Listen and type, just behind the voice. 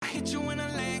hit you in a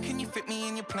land, can you fit me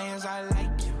in your plans? I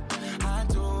like you, I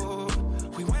do.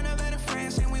 We went out better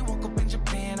friends and we woke up in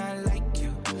Japan. I like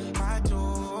you, I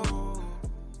do.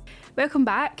 Welcome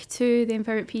back to the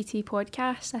Adherent PT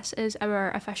podcast. This is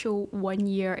our official 1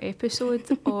 year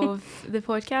episode of the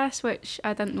podcast, which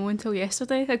I didn't know until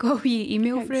yesterday. I got a wee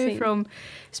email through from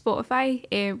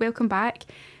Spotify. Welcome back.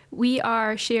 We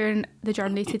are sharing the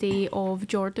journey today of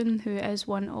Jordyn, who is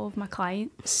one of my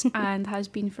clients and has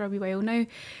been for a wee while now.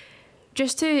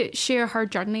 Just to share her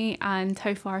journey and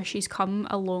how far she's come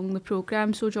along the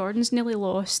programme. So Jordyn's nearly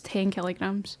lost 10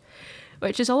 kilograms,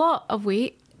 which is a lot of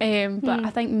weight. But I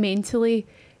think mentally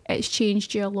it's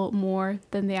changed you a lot more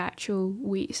than the actual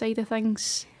weight side of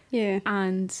things. Yeah.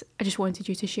 And I just wanted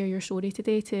you to share your story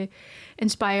today to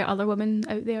inspire other women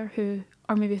out there who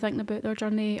are maybe thinking about their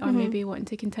journey or maybe wanting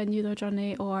to continue their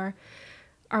journey or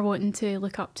are wanting to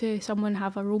look up to someone,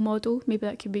 have a role model. Maybe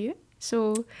that could be you.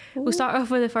 So we'll start off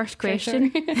with the first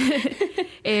question.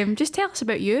 Just tell us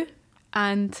about you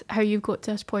and how you've got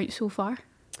to this point so far.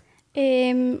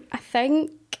 I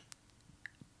think,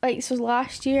 so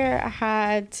last year I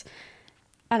had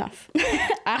enough.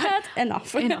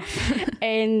 enough.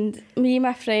 And me and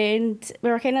my friend, we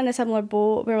were kind of in a similar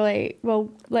boat. We were like, well,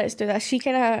 let's do this. She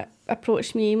kind of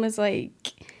approached me and was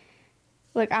like,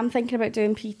 I'm thinking about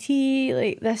doing PT.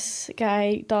 Like, this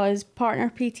guy does partner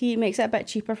PT. It makes it a bit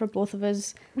cheaper for both of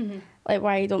us. Like,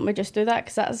 why don't we just do that?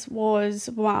 Because that was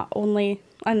my only,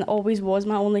 and always was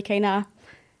my only kind of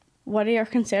worry or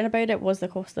concern about it, was the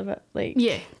cost of it. Like,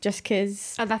 yeah, just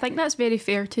because. And I think that's very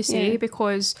fair to say,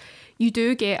 because you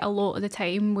do get a lot of the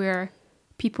time where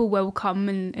people will come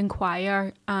and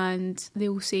inquire and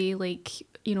they'll say, like,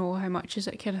 you know, how much is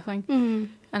it, kind of thing.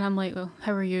 And I'm like, well,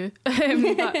 how are you?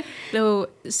 But they'll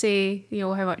say, you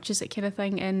know, how much is it, kind of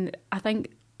thing. And I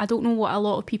don't know what a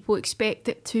lot of people expect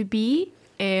it to be.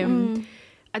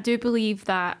 I do believe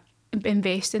that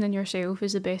investing in yourself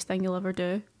is the best thing you'll ever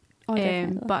do.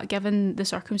 But given the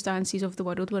circumstances of the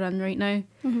world we're in right now,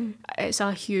 it's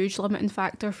a huge limiting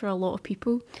factor for a lot of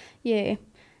people. Yeah.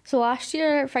 So last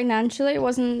year, financially, it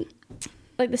wasn't,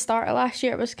 like, the start of last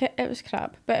year, it was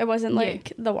crap, but it wasn't,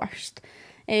 like, the worst.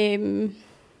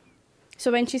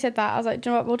 So when she said that, I was like, do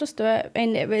you know what, we'll just do it.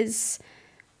 And it was,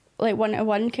 like,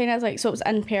 1-to-1 kind of, like, so it was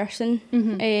in-person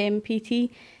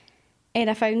PT. And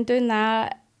I found doing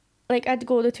that, like, I'd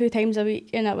go the 2 times a week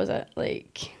and that was it.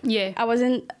 Like, yeah, I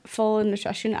wasn't following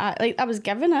nutrition. I was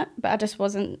giving it, but I just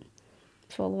wasn't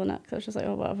following it. So I was just like,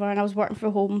 oh, whatever. And I was working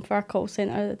from home for a call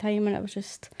centre at the time, and it was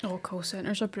just... Oh, call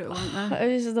centres are brutal, aren't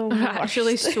they? It was the worst.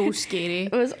 Actually so scary.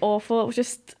 It was awful. It was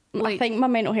just... Like, I think my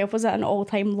mental health was at an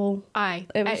all-time low. Aye.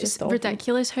 It was it's just awful.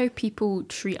 Ridiculous how people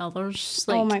treat others.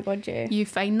 Like, oh my God, yeah. You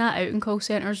find that out in call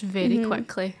centres very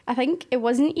quickly. I think it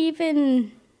wasn't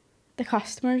even the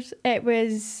customers. It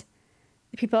was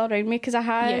the people around me, because I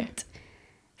had...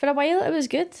 For a while it was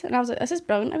good, and I was like, this is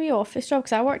brilliant, a wee office job,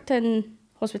 because I worked in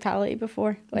hospitality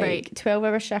before, like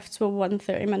 12-hour shifts with 1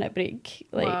 30-minute break,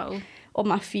 like on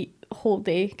my feet whole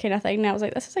day kind of thing. And I was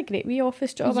like, this is a great wee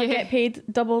office job. I get paid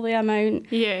double the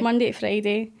amount Monday to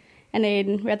Friday. And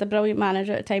then we had a brilliant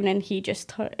manager at the time, and then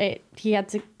he had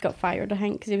to got fired, I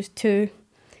think, because he was too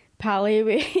pally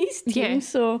with his team.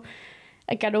 So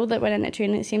a girl that went into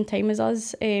training at the same time as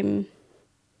us,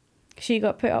 she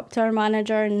got put up to our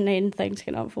manager, and then things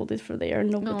kind of unfolded from there.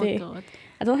 Nobody... Oh, God.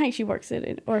 I don't think she works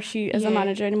there, or she is a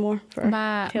manager anymore. For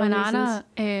my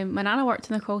nana worked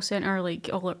in the call centre,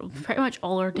 like, pretty much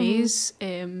all her days.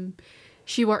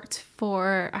 She worked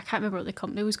for, I can't remember what the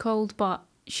company was called, but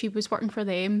she was working for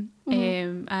them,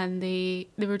 and they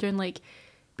were doing, like,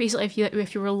 basically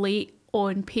if you were late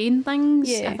on paying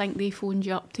things, I think they phoned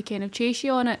you up to kind of chase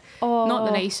you on it. Not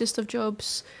the nicest of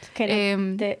jobs. Kind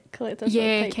of debt collectors.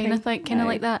 Yeah, kind of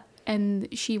like that. And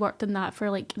she worked in that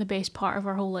for, like, the best part of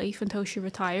her whole life until she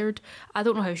retired. I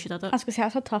don't know how she did it. I was going to say,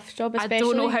 that's a tough job, especially. I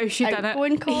don't know how she did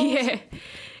it. Calls.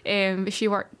 Yeah. But she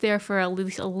worked there for at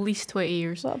least 20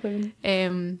 years. What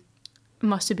a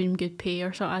must have been good pay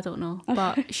or something, I don't know.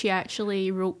 But she actually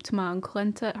roped my uncle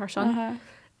into it, her son.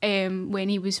 When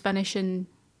he was finishing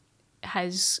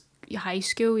his high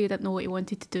school, he didn't know what he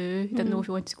wanted to do. He didn't know if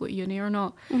he wanted to go to uni or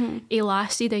not. He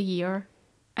lasted a year.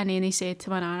 And then he said to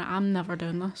my nana, I'm never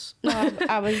doing this. No,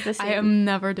 I was the same. I am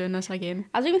never doing this again.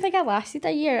 I don't even think I lasted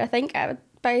a year. I think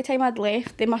by the time I'd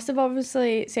left, they must have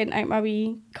obviously sent out my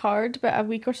wee card, but a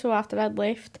week or so after I'd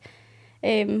left,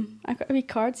 I got a wee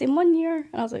card saying 1 year.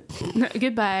 And I was like...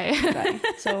 Goodbye.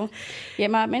 So, yeah,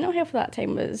 my mental health at that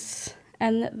time was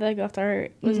in the gutter.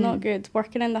 It was not good.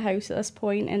 Working in the house at this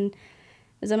point, and I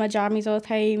was in my jammies all the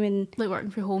time. And like working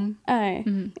from home.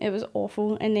 It was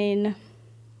awful. And then...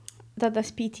 did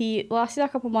this PT. It lasted a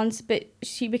couple of months, but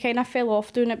we kind of fell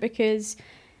off doing it because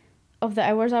of the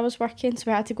hours I was working. So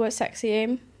we had to go at 6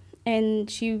 a.m. and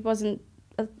she wasn't,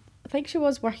 I think she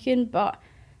was working, but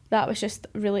that was just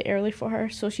really early for her.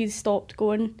 So she stopped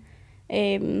going.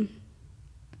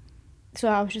 So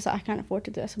I was just like, I can't afford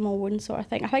to do this on my own sort of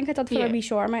thing. I think I did for a wee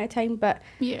short amount of time, but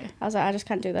I was like, I just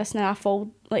can't do this. And then I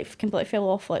completely fell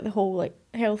off like the whole like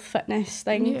health fitness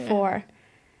thing for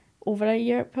over a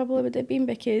year. It probably would have been,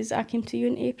 because I came to you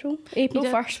in April. April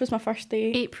 1st was my first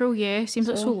day. April, seems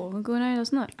like so long ago now,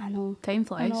 doesn't it? I know. Time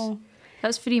flies. I know.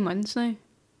 That's 3 months now.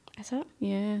 Is it?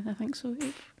 Yeah, I think so.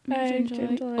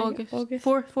 June, July, August.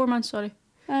 4 months, sorry.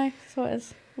 Aye, so it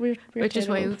is. Weird Which is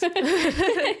wild.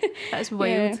 That's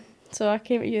wild. Yeah. So I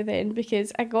came at you then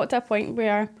because I got to a point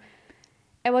where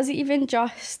it wasn't even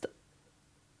just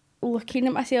looking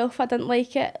at myself. I didn't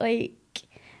like it. Like,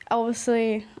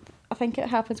 obviously, I think it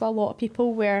happens with a lot of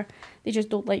people where they just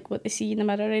don't like what they see in the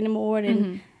mirror anymore,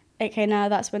 and it kind of,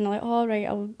 that's when they're like, oh, right,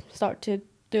 I'll start to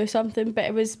do something. But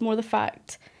it was more the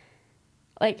fact,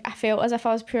 like, I felt as if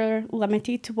I was pure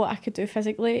limited to what I could do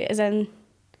physically, as in,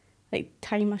 like,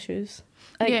 tying my shoes.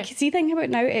 Like, see, thinking about it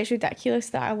now, it's ridiculous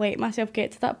that I let myself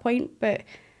get to that point, but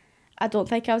I don't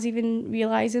think I was even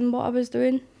realising what I was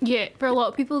doing. Yeah, for a lot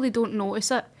of people, they don't notice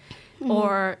it,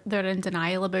 or they're in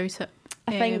denial about it.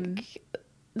 I think...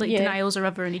 Like, denial's a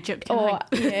river in Egypt kind of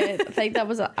thing. Yeah, I think that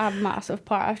was a massive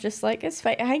part. I was just like, it's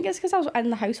fine. I think it's because I was in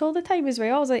the house all the time as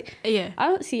well. I was like, I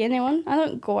don't see anyone. I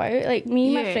don't go out. Like,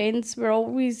 me and my friends,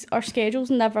 our schedules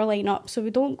never line up, so we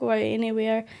don't go out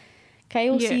anywhere.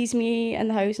 Kyle sees me in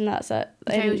the house and that's it.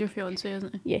 Kyle's your fiance,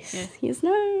 isn't he? Yes, he is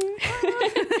now.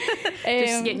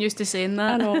 Just getting used to saying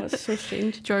that. I know, it's so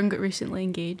strange. Jordyn got recently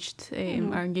engaged.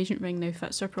 Our engagement ring now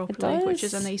fits her properly, which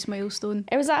is a nice milestone.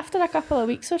 It was after a couple of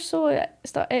weeks or so it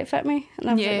fit me, and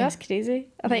I was like, that's crazy.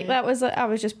 I think that was like, I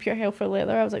was just pure hell for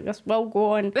leather. I was like, this will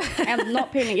go on. I'm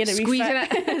not paying to get it refit. Squeezing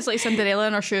it. It's like Cinderella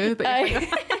in her shoe, but your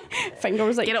finger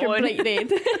was like pure bright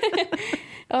red.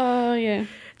 Oh yeah.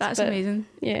 That's amazing.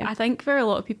 Yeah. I think for a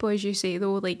lot of people, as you say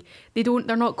though, like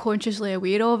they're not consciously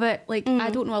aware of it. Like I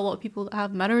don't know a lot of people that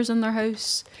have mirrors in their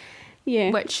house.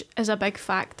 Yeah. Which is a big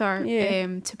factor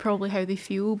to probably how they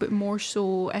feel, but more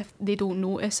so if they don't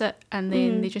notice it and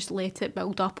then they just let it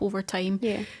build up over time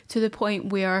to the point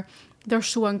where they're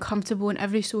so uncomfortable in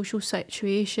every social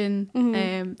situation.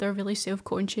 They're really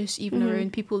self-conscious even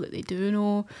around people that they do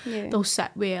know. They'll sit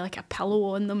with like a pillow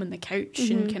on them on the couch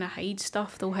and kind of hide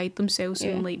stuff. They'll hide themselves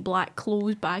in like black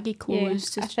clothes, baggy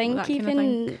clothes. I think that even kind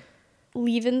of thing.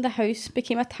 Leaving the house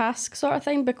became a task sort of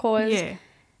thing because it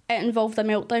involved a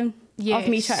meltdown of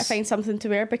me trying to find something to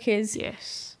wear because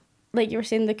like you were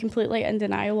saying, the completely in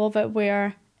denial of it,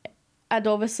 where I'd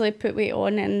obviously put weight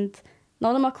on and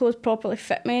none of my clothes properly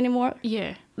fit me anymore.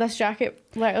 Yeah. This jacket,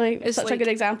 literally, is such a good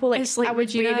example. Like, it's like I was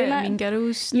Regina wearing it. Mean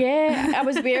Girls. Yeah, I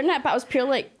was wearing it, but I was pure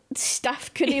like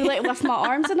stiff, couldn't even like lift my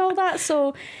arms and all that.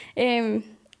 So, I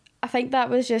think that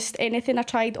was just anything I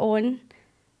tried on.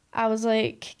 I was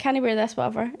like, can I wear this?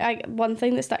 Whatever. One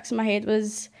thing that sticks in my head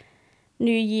was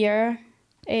New Year,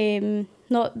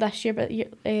 not this year, but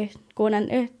going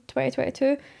into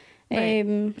 2022.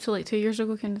 Right. So like 2 years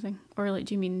ago, kind of thing, or like,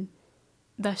 do you mean?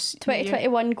 This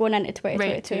 2021 year? Going into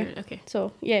 2022. Right, okay.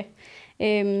 So yeah,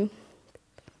 I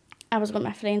was going to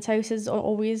my friend's houses. We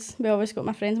always go to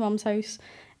my friend's mum's house,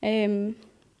 and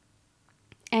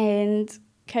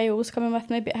Kyle was coming with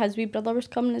me, but his wee brother was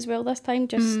coming as well this time.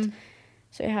 Just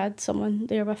so he had someone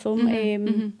there with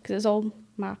him, because it's all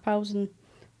my pals and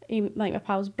like my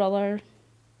pal's brother.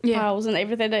 Pals and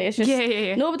everything. It's just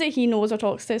nobody he knows or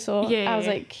talks to. So I was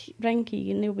like, bring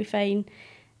Keegan, he'll be fine.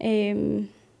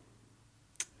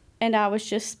 And I was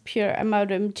just pure in my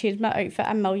room, changed my outfit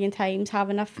a million times,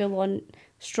 having a full-on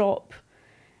strop.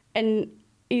 And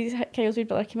Kyle's wee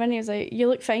brother came in and he was like, you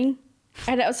look fine.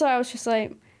 And so I was just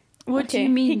like, what do you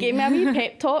mean? He gave me a wee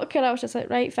pep talk and I was just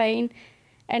like, right, fine.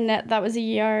 And that was a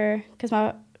year,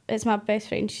 because it's my best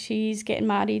friend, she's getting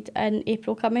married in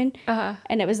April coming.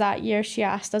 And it was that year she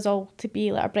asked us all to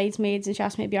be like our bridesmaids, and she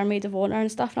asked me to be our maid of honour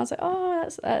and stuff. And I was like, oh,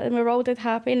 that's... and we were all did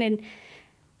happen, and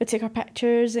we took our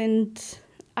pictures, and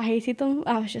I hated them.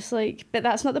 I was just like, but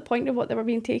that's not the point of what they were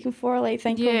being taken for. Like,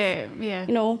 think of, you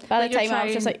know, by like the time I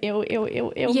was just like, ew.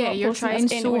 Yeah, you're trying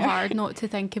so hard not to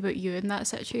think about you in that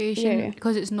situation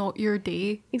because it's not your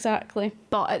day. Exactly.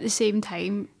 But at the same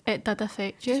time, it did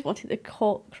affect you. Just wanted to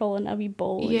crawl in a wee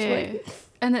ball. Yeah.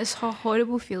 And it's a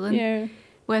horrible feeling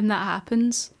when that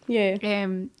happens. Yeah.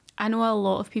 I know a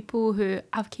lot of people who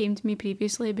have came to me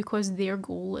previously because their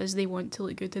goal is they want to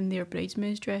look good in their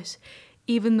bridesmaid's dress.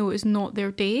 Even though it's not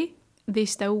their day, they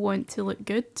still want to look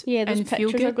good. Yeah, those and feel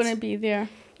pictures good. are going to be there.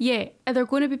 Yeah, they're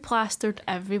going to be plastered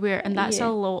everywhere, and that's a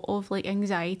lot of like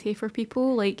anxiety for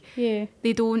people. Like,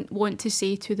 they don't want to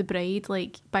say to the bride,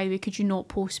 like, by the way, could you not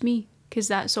post me? Because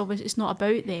that's obviously, it's not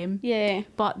about them. Yeah.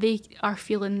 But they are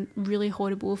feeling really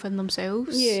horrible within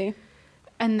themselves. Yeah.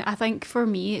 And I think for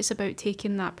me, it's about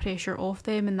taking that pressure off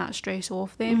them and that stress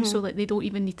off them, so that they don't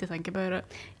even need to think about it.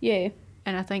 Yeah.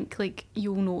 And I think like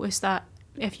you'll notice that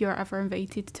if you're ever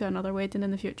invited to another wedding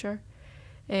in the future.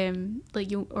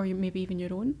 Like or maybe even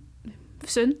your own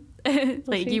soon.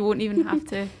 Like you won't even have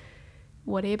to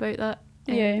worry about that.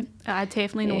 I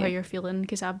definitely know how you're feeling,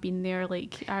 because I've been there.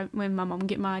 Like when my mum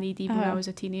got married, even when I was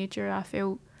a teenager, I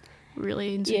felt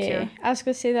really insecure. I was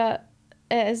going to say that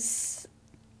it is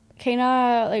kind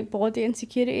of like body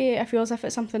insecurity. I feel as if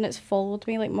it's something that's followed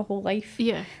me like my whole life.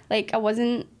 Like I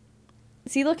wasn't,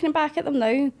 see, looking back at them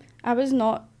now, I was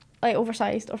not like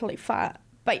oversized or like fat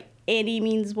by any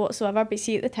means whatsoever, but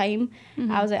see, at the time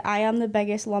I was like, I am the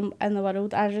biggest lump in the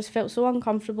world. I just felt so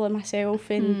uncomfortable in myself,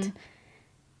 and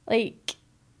like,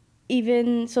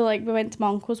 even so, like, we went to my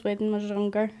uncle's wedding when I was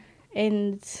younger,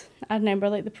 and I remember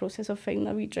like the process of finding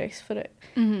a wee dress for it,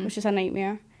 which is a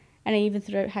nightmare. And even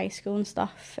throughout high school and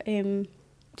stuff. Do you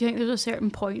think there's a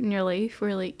certain point in your life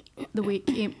where like the weight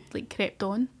came, like, crept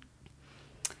on?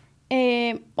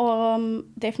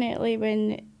 Definitely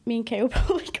when me and Kyle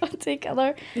probably got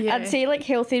together. I'd say like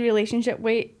healthy relationship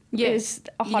weight is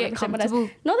 100% what it is.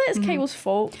 Not that it's Kyle's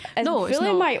fault. It's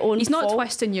fully my own He's fault. not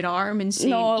twisting your arm and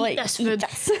saying, eat this food.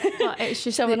 But it's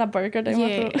just shoving a burger down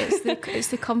my throat. it's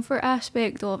the comfort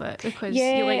aspect of it, because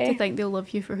you like to think they'll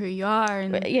love you for who you are,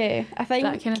 and I think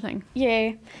that kind of thing.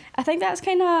 I think that's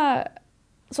kind of,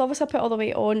 so obviously I put all the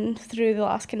weight on through the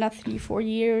last kind of 3-4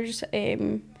 years.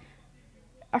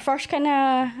 Our first kind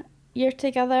of year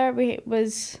together, we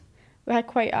had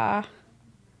quite a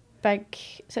big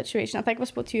situation. I think I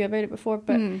spoke to you about it before,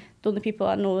 but the only people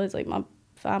I know is like my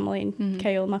family and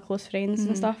Kyle, my close friends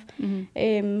and stuff.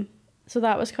 So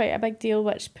that was quite a big deal,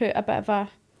 which put a bit of a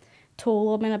toll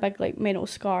on me, and a big like mental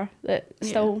scar that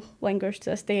still lingers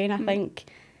to this day. And I think,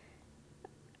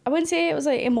 I wouldn't say it was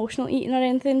like emotional eating or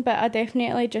anything, but I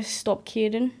definitely just stopped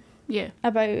caring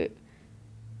about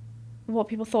what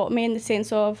people thought of me, in the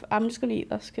sense of, I'm just going to eat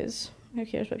this because who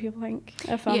cares what people think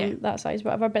if I'm that size,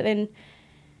 whatever. But then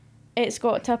it's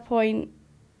got to a point,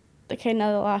 the kind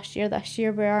of this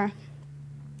year, where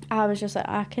I was just like,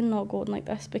 I cannot go on like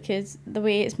this, because the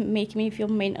way it's making me feel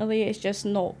mentally is just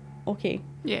not okay.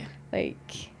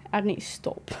 Like, I need to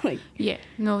stop. Like,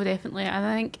 no, definitely. I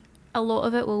think a lot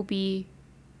of it will be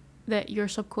that you're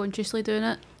subconsciously doing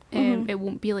it. It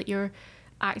won't be like you're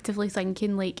actively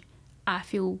thinking like, I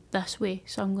feel this way,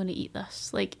 so I'm going to eat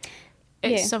this. Like,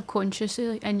 it's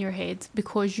subconsciously in your head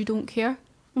because you don't care,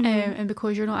 and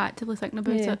because you're not actively thinking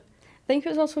about it. I think it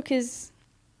was also because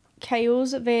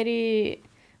Kyle's very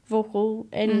vocal,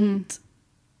 and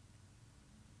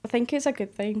I think it's a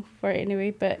good thing for it anyway,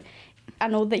 but I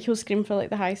know that he'll scream for like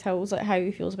the highest hills, like how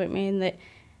he feels about me, and that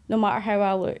no matter how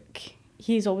I look,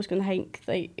 he's always going to think,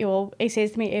 like, he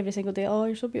says to me every single day, oh,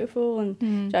 you're so beautiful, and do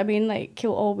you know what I mean? Like,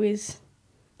 he'll always,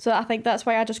 so I think that's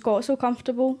why I just got so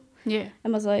comfortable, and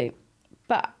was like,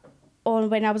 but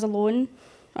when I was alone,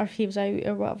 or if he was out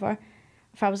or whatever,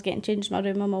 if I was getting changed in my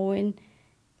room on my own,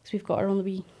 because we've got our own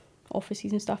wee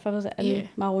offices and stuff, I was in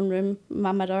my own room,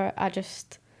 my mirror,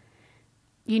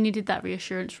 you needed that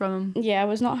reassurance from him. I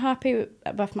was not happy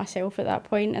with myself at that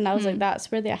point, and I was like,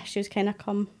 that's where the issues kind of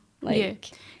come.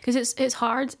 Like, because it's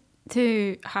hard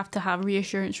to have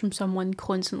reassurance from someone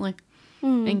constantly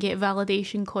and get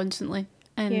validation constantly,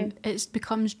 and it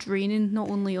becomes draining, not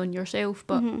only on yourself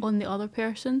but on the other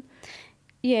person.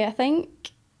 I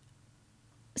think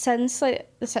since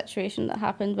like the situation that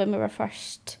happened when we were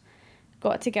first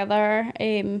got together,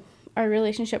 our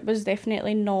relationship was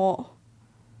definitely not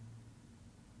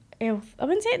I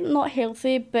wouldn't say not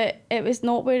healthy, but it was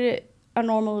not where a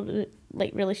normal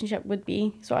like relationship would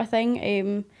be, sort of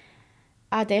thing.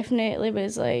 I definitely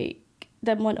was like,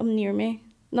 didn't want him near me.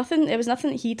 It was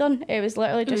nothing that he done. It was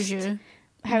literally just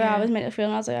how I was meant to feel,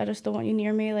 and I was like, I just don't want you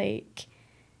near me, like,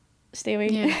 stay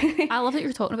away. I love that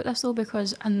you're talking about this though,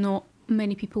 because not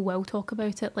many people will talk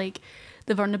about it, like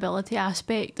the vulnerability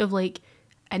aspect of like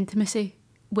intimacy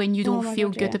when you don't feel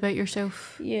good about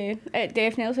yourself. It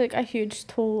definitely was like a huge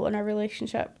toll on our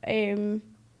relationship,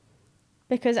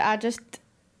 because I just,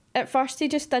 at first he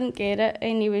just didn't get it,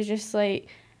 and he was just like,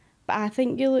 but I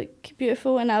think you look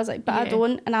beautiful, and I was like, but I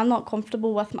don't, and I'm not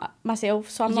comfortable with myself,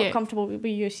 so I'm not comfortable with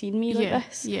you seeing me like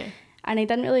this. And he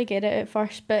didn't really get it at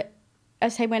first, but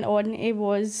as time went on, he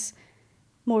was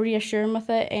more reassuring with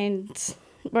it, and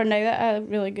we're now at a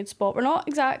really good spot. We're not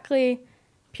exactly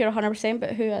pure 100%,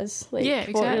 but who is, like, Yeah, what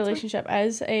exactly. the relationship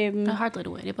is. I hardly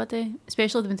know anybody,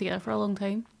 especially if they've been together for a long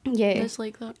time. Yeah. It's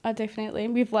like that. Definitely.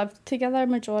 We've lived together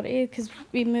majority, because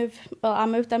I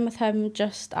moved in with him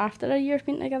just after a year of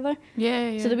being together.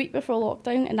 Yeah. So the week before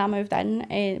lockdown, and I moved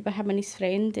in with him and his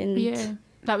friend. And yeah.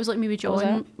 That was like me with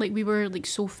John. Like, we were like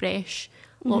so fresh.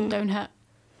 Lockdown hit.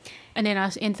 And then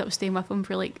I ended up staying with him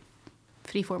for like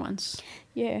 3-4 months.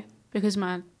 Yeah. Because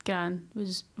my gran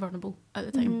was vulnerable at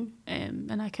the time.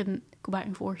 And I couldn't go back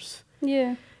and forth.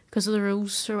 Yeah. Because of the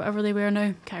rules or whatever they were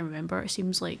now. Can't remember. It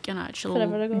seems like an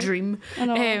actual dream. I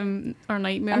know. Or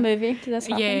nightmare. A movie. Did this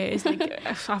happen? Yeah, it's like,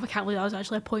 I can't believe that was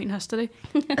actually a point in history.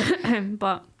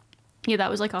 But yeah, that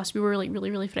was like us. We were like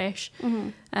really, really fresh.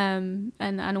 And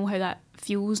I know how that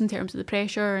feels in terms of the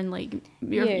pressure, and like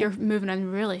you're moving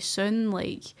in really soon,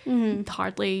 like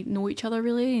hardly know each other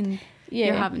really, and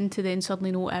you're having to then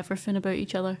suddenly know everything about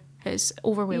each other. It's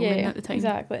overwhelming at the time.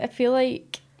 Exactly. I feel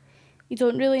like you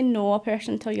don't really know a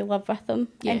person until you live with them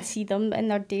and see them in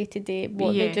their day-to-day,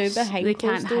 what they do behind they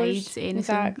closed can't doors. hide anything.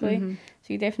 Exactly.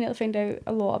 So you definitely find out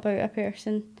a lot about a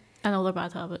person. And all their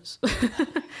bad habits.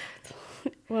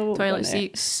 Well, toilet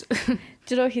seats.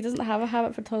 Do you know, he doesn't have a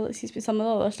habit for toilet seats, but some of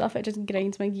the other stuff, it just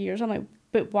grinds my gears. I'm like,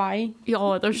 but why?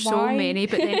 Oh, there's so many,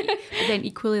 but then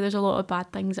equally there's a lot of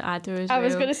bad things that I do as well. I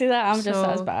was going to say that, I'm just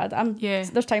as bad.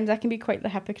 There's times I can be quite the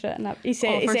hypocrite, and he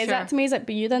says that to me, he's like,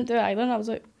 but you didn't do it either, and I was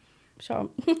like, shut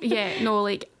up. Yeah, no,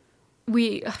 like,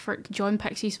 John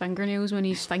picks his fingernails when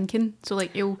he's thinking, so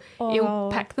like he'll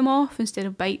pick them off instead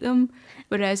of bite them,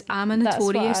 whereas I'm a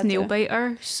notorious nail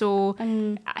biter, so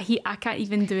I can't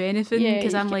even do anything,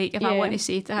 because I'm like, if I want to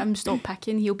say to him stop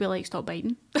picking, he'll be like, stop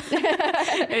biting.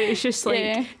 It's just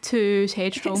like two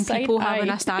headstrong people having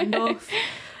a standoff.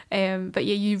 But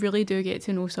yeah, you really do get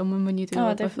to know someone when you do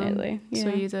live with them. So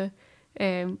you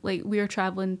do. Like, we are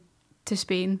travelling to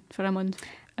Spain for a month,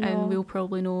 and we'll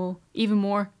probably know even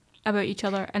more about each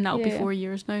other, and that'll be 4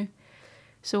 years now.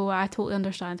 So I totally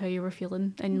understand how you were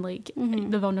feeling, and like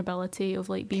the vulnerability of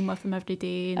like being with them every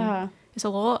day, and it's a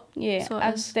lot. So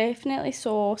I've definitely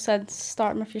saw, since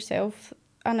starting with yourself,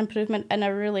 an improvement in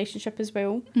our relationship as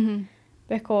well,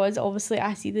 because obviously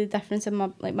I see the difference in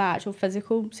my actual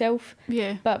physical self,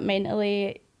 but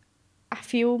mentally I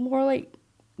feel more like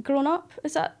grown up.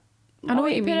 Is that I know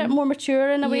what you mean? More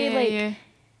mature in a way,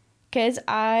 because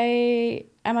I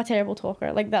am a terrible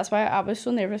talker. Like, that's why I was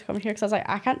so nervous coming here, because I was like,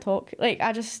 I can't talk. Like,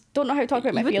 I just don't know how to talk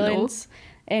about my feelings.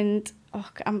 And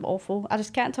I'm awful. I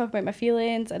just can't talk about my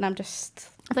feelings, and I'm just...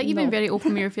 I think you've been very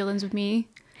open with your feelings with me.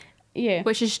 Yeah.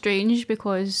 Which is strange,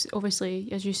 because obviously,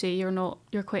 as you say,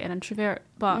 you're quite an introvert.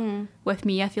 But with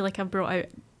me, I feel like I've brought out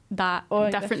that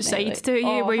different side to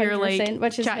you, where you're like,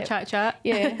 which is chat.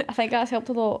 Yeah, I think that's helped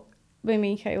a lot with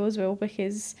me and Kyle as well,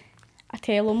 because I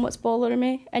tell him what's bothering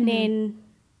me, and then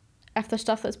if there's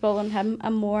stuff that's bothering him,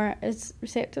 I'm more as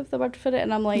receptive, the word for it,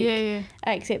 and I'm like, I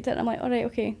accept it, and I'm like, alright,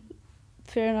 okay,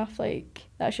 fair enough, like,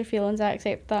 that's your feelings, I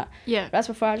accept that. But that's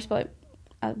before I just be like,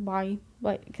 why?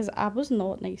 Like, because I was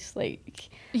not nice, like,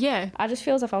 I just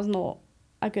feel as if I was not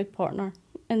a good partner,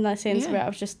 in that sense, where I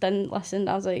was just didn't listen.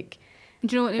 I was like...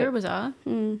 Do you know what era was that?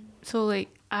 So, like,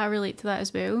 I relate to that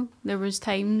as well. There was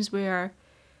times where,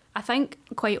 I think,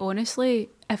 quite honestly,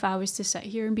 if I was to sit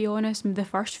here and be honest, the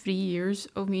first 3 years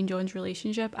of me and John's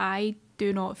relationship, I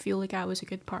do not feel like I was a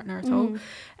good partner at all.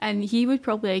 And he would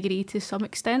probably agree to some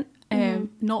extent.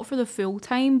 Not for the full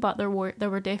time, but there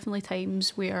were definitely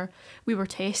times where we were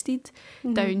tested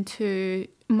down to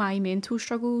my mental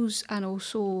struggles and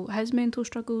also his mental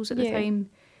struggles at the time.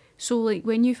 So, like,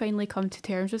 when you finally come to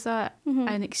terms with that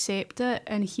and accept it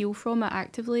and heal from it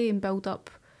actively and build up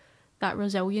that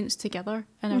resilience together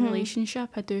in a relationship,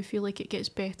 I do feel like it gets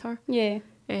better. I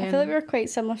feel like we're quite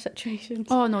similar situations.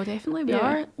 Oh no, definitely we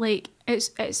are. Like, it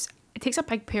takes a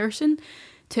big person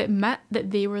to admit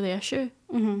that they were the issue.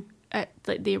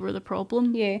 Like, they were the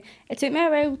problem. It took me a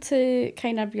while to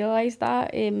kind of realise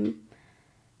that.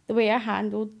 The way I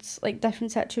handled like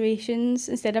different situations,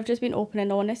 instead of just being open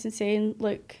and honest and saying,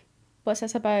 look, what's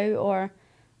this about, or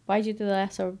why'd you do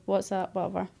this, or what's that,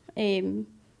 whatever,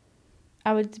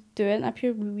 I would do it in a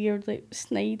pure weird like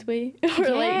snide way, or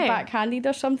like backhanded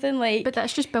or something, like. But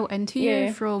that's just built into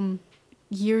you from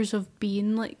years of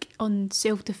being like on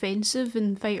self-defensive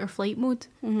and fight or flight mode.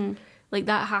 Like,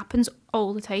 that happens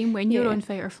all the time when you're on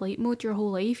fight or flight mode your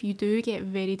whole life. You do get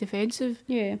very defensive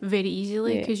very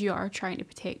easily, because you are trying to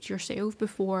protect yourself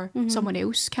before someone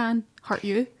else can hurt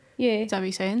you. Does that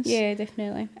make sense? Yeah,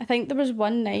 definitely. I think there was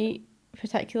one night in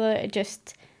particular, it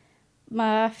just...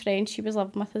 My friend, she was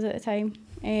living with us at the time,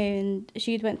 and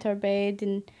she'd went to her bed,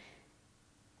 and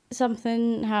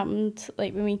something happened,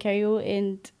 like, with me and Kyle,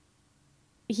 and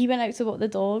he went out to walk the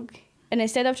dog, and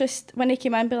instead of just, when he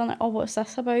came in being like, oh, what's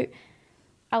this about,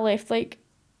 I left like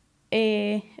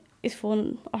his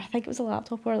phone, or I think it was a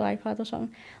laptop or an iPad or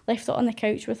something, left it on the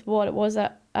couch with what it was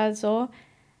that I saw,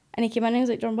 and he came in and he was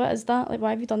like, Jordyn, what is that? Like, why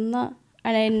have you done that?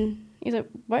 And then he's like,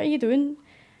 what are you doing?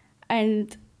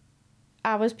 And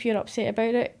I was pure upset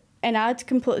about it, and I'd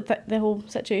completely put the whole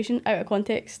situation out of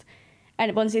context,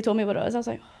 and once he told me what it was, I was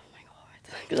like, oh my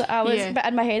god, because I was, but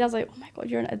in my head I was like, oh my god,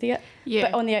 you're an idiot,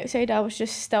 but on the outside I was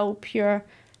just still pure,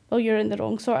 well, you're in the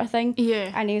wrong sort of thing,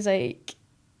 and he's like,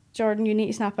 Jordyn, you need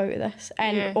to snap out of this,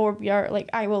 and or you're like,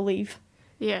 I will leave.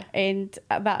 And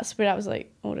that's where I was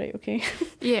like, all right, okay.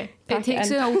 It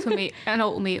takes an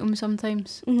ultimatum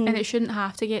sometimes, and it shouldn't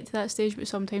have to get to that stage, but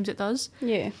sometimes it does.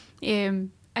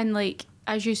 And like,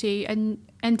 as you say,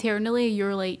 internally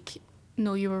you're like,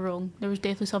 no, you were wrong. There was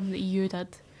definitely something that you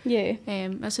did.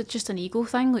 It's just an ego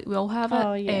thing, like we all have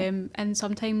it. And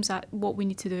sometimes that what we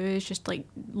need to do is just like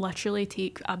literally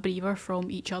take a breather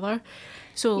from each other.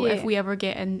 So if me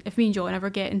and Jordyn ever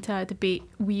get into a debate,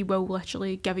 we will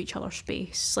literally give each other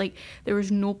space. Like, there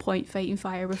is no point fighting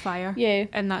fire with fire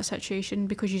in that situation,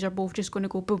 because you are both just going to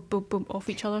go boom, boom, boom off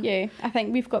each other. I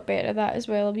think we've got better at that as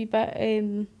well a wee bit,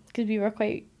 because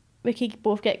we could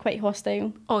both get quite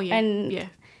hostile.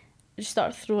 Just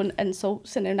start throwing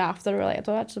insults, and then after we're like, I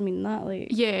don't actually mean that.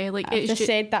 Like, I just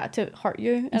said that to hurt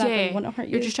you, and I don't want to hurt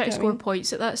you. You're just trying to score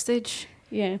points at that stage.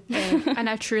 And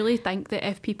I truly think that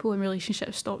if people in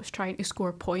relationships stopped trying to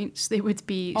score points, they would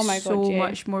be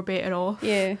much more better off.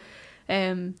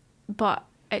 But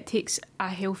it takes a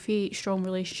healthy, strong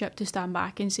relationship to stand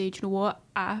back and say, do you know what,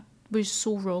 I was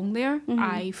so wrong there,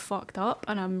 I fucked up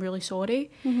and I'm really sorry,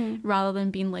 rather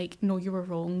than being like, no, you were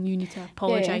wrong, you need to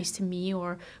apologise to me,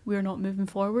 or we're not moving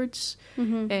forwards,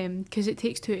 because it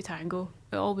takes two to tango.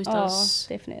 It always does.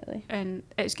 Definitely. And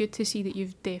it's good to see that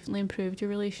you've definitely improved your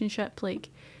relationship, like,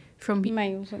 from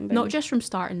miles and not just from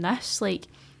starting this, like,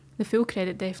 the full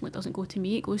credit definitely doesn't go to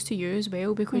me, it goes to you as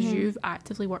well, because you've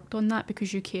actively worked on that,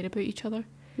 because you care about each other.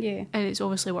 And it's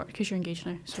obviously worked because you're engaged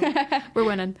now, so we're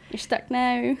winning. You're stuck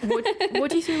now.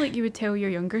 What do you feel like you would tell your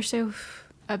younger self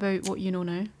about what you know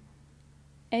now?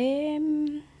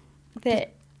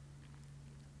 That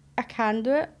I can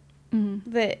do it.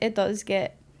 That it does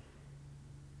get,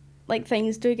 like,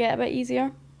 things do get a bit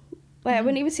easier. Like, I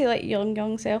wouldn't even say like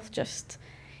young self, just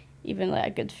even like a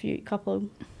good couple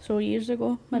years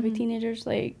ago, maybe teenagers,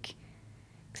 like,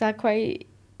 because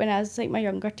when I was like my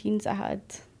younger teens, I had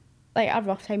like a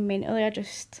rough time mentally. I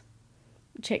just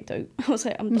checked out. I was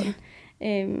like, I'm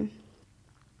done.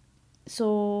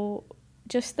 So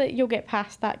just that you'll get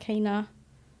past that kind of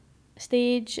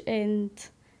stage, and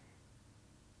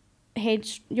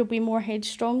you'll be more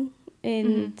headstrong,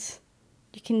 and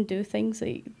you can do things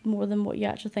like more than what you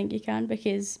actually think you can,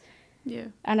 because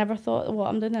I never thought what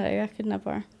I'm doing now, I could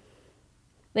never,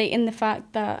 like, in the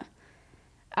fact that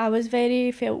I was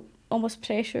felt almost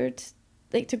pressured,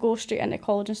 like, to go straight into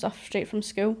college and stuff straight from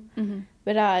school,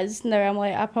 whereas now I'm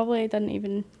like, I probably didn't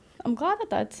even, I'm glad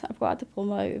I did, I've got a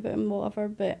diploma out of it and whatever,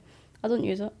 but I don't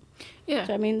use it. Do you know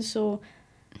what I mean? So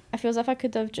I feel as if I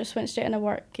could have just went straight into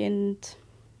work and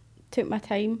took my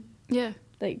time.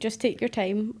 Like, just take your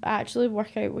time, actually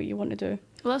work out what you want to do.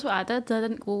 Well, that's what I did. I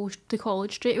didn't go to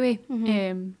college straight away.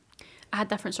 I had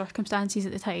different circumstances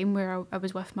at the time where I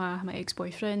was with my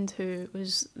ex-boyfriend, who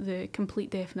was the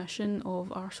complete definition of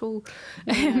arsehole.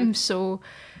 So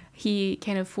he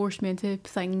kind of forced me into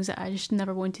things that I just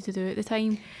never wanted to do at the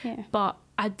time. But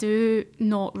I do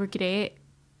not regret,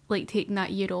 like, taking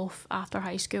that year off after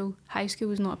high school. High school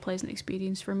was not a pleasant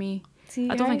experience for me.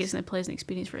 I don't think it's a pleasant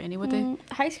experience for anybody.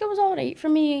 High school was alright for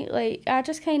me. Like, I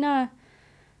just kind of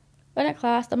went to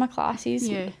class, did my classes.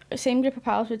 Same group of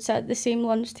pals would sit at the same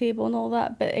lunch table and all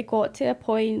that, but it got to a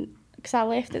point, because I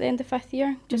left at the end of 5th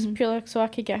year, just purely so I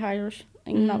could get higher,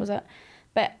 and that was it.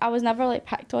 But I was never, like,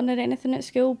 picked on or anything at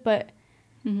school, but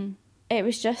it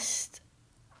was just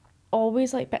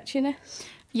always, like, bitchiness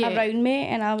around me,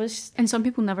 and some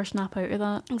people never snap out of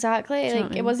that. Exactly.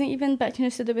 Like, it wasn't even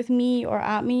bitchiness to do with me or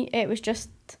at me, it was just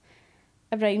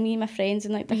around me and my friends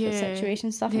and, like, different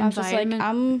situations stuff, and I was just like,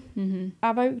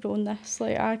 I've outgrown this,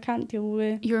 like, I can't deal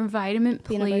with your environment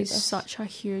plays such a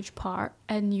huge part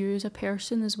in you as a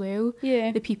person as well.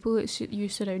 The people that you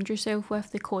surround yourself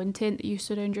with, the content that you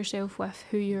surround yourself with,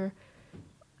 who you're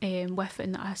with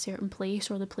in a certain place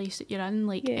or the place that you're in,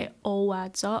 like, it all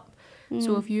adds up.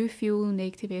 So if you feel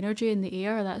negative energy in the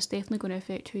air, that's definitely going to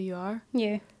affect who you are.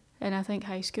 And I think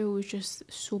high school was just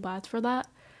so bad for that.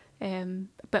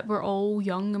 But we're all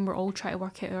young and we're all trying to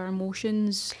work out our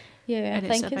emotions. And I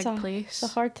think it's a big place. It's a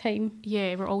hard time.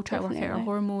 We're all trying to work out our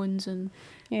hormones and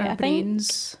Yeah, our I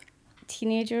brains. think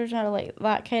teenagers are like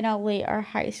that kind of later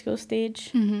high school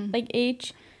stage, like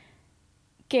age,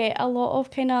 get a lot of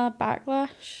kind of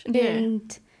backlash,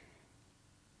 and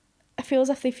I feel as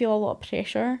if they feel a lot of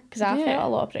pressure, because I felt a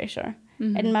lot of pressure.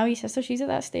 And my wee sister, she's at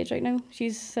that stage right now.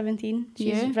 She's 17.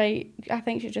 She's right, I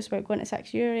think she's just about going to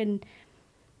 6th year, and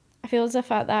I feel as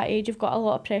if at that age you've got a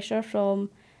lot of pressure from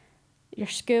your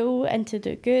school and to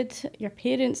do good, your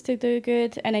parents to do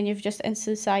good, and then you've just in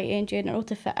society in general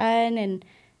to fit in, and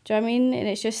do you know what I mean? And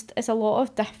it's a lot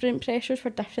of different pressures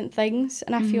for different things,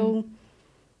 and I feel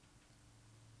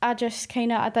I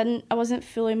wasn't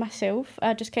fully myself.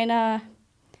 I just kind of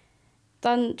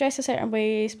dressed a certain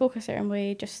way, spoke a certain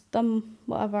way, just done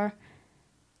whatever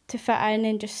to fit in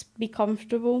and just be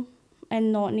comfortable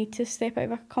and not need to step out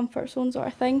of a comfort zone sort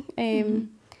of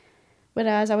thing.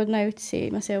 Whereas I would now say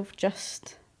to myself,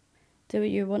 just do what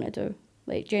you want to do.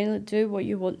 Like, generally do what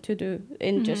you want to do,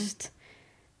 and just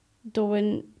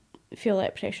don't feel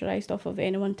like pressurised off of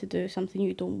anyone to do something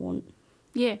you don't want.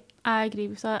 Yeah, I agree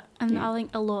with that. And I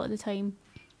think a lot of the time,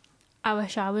 I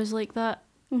wish I was like that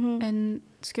in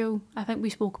school. I think we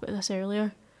spoke about this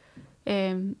earlier.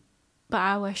 But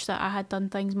I wish that I had done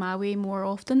things my way more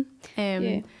often.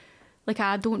 Like,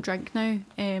 I don't drink now.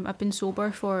 I've been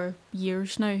sober for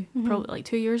years now, probably like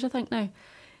 2 years I think now.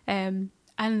 And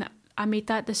I made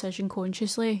that decision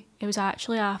consciously. It was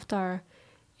actually after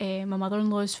my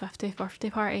mother-in-law's 50th birthday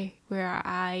party, where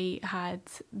I had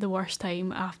the worst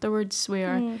time afterwards,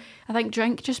 where I think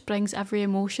drink just brings every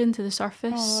emotion to the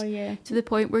surface, to the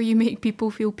point where you make people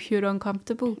feel pure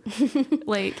uncomfortable.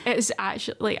 Like, it's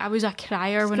actually, like, I was a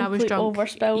crier when I was drunk.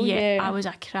 Overspill, I was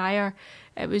a crier.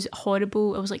 It was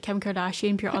horrible. It was like Kim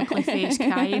Kardashian, pure ugly face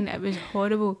crying. It was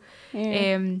horrible.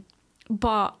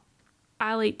 But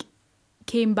I like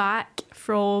came back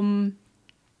from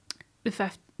the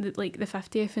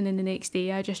 50th, and then the next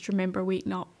day I just remember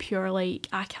waking up pure like,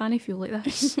 I can't feel like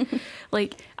this.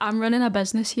 Like, I'm running a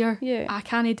business here. I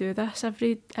can't do this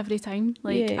every time.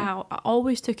 Like, I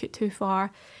always took it too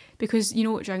far, because you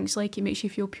know what drink's like, it makes you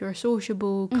feel pure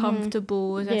sociable,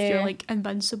 comfortable, as if you're like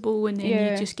invincible, and then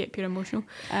you just get pure emotional.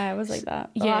 I was like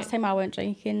that. The last time I went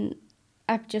drinking,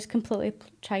 I just completely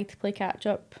tried to play catch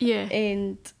up.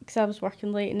 And because I was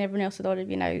working late and everyone else had already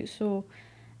been out, so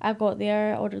I got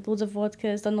there, ordered loads of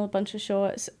vodkas, done a bunch of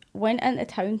shots, went into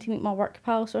town to meet my work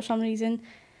pals for some reason.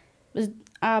 Was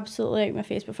absolutely out of my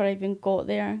face before I even got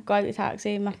there. Got out of the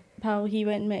taxi, my pal, he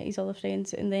went and met his other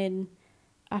friends, and then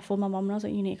I phoned my mum and I was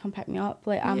like, you need to come pick me up.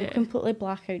 Like, I'm completely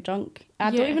blackout drunk.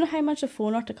 I don't even know how much to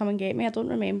phone her to come and get me. I don't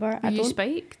remember. Were you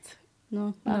spiked?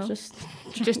 No, I was just...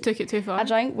 just took it too far? I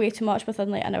drank way too much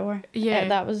within like an hour.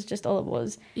 That was just all it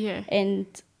was. And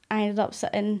I ended up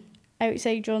sitting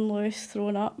outside John Lewis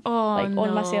throwing up, on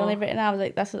my cell and everything. I was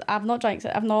like, I've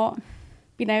not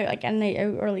been out like a night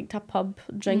out or like to a pub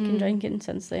drinking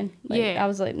since then. Like, I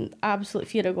was like an absolute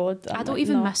fear of God. I don't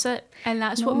even miss it, and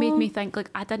that's what made me think, like,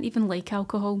 I didn't even like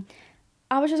alcohol.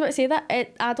 I was just about to say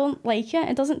that I don't like it.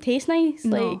 It doesn't taste nice.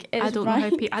 Like, it's I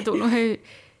don't know how.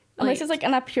 Unless it's like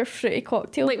in a pure fruity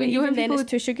cocktail, like, but even then it's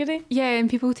too sugary. Yeah, and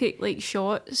people take like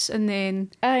shots, and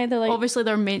then they're like, obviously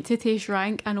they're meant to taste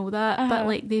rank, I know that, but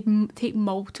like they take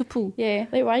multiple. Yeah,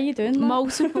 like, why are you doing that?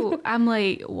 Multiple. I'm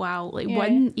like, wow, like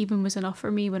one even was enough for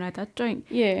me when I did drink.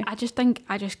 I just think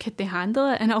I just couldn't handle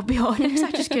it, and I'll be honest,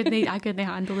 I couldn't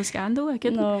handle the scandal. I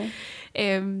couldn't.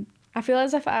 No. I feel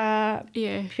as if I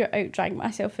pure outdrank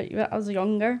myself when I was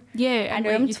younger. And now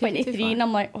I'm 23 and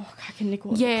I'm like, oh, I can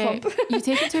go to the club. You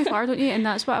take it too far, don't you? And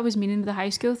that's what I was meaning with the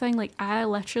high school thing. Like, I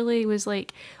literally was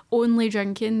like only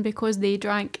drinking because they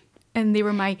drank and they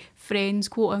were my friends,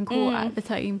 quote unquote, at the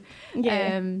time.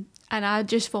 And I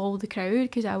just followed the crowd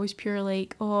because I was pure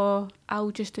like, oh,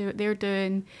 I'll just do what they're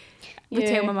doing. We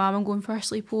tell my mum I'm going for a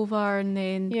sleepover, and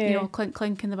then you know,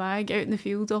 clink in the bag, out in the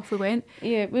field, off we went.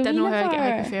 Didn't know how to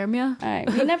get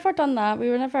hypothermia. We never done that. We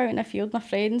were never out in the field. My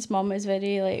friend's mum is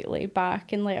very like laid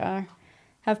back and let her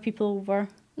have people over.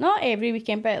 Not every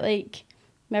weekend, but like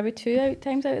maybe 2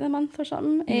 times out of the month or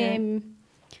something.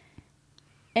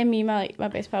 And me, my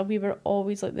best pal, we were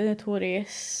always like the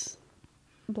notorious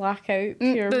blackout,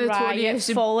 pure riot,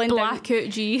 falling blackout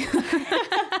down, G.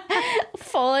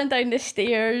 falling down the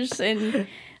stairs. And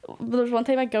there was one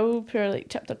time a girl pure like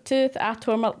chipped her tooth. I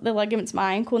tore the ligaments of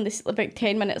my ankle, and this about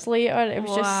 10 minutes later, it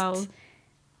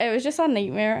was just a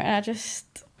nightmare. And that's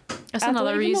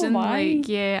another reason, like,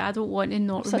 I don't want to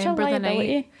not remember the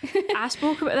night. I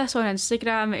spoke about this on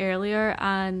Instagram earlier,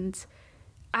 and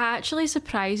I actually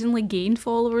surprisingly gained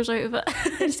followers out of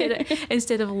it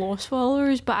instead of lost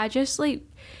followers. But I just like,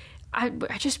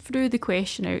 I just threw the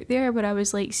question out there where I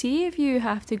was like, see if you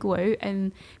have to go out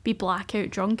and be blackout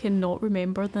drunk and not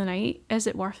remember the night, is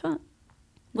it worth it?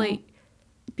 Like,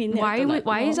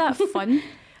 why is that fun?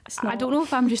 I don't know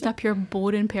if I'm just a pure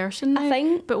boring person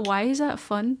now, but why is that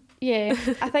fun? Yeah,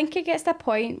 I think it gets to a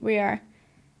point where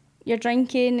you're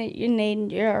drinking and then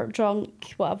you're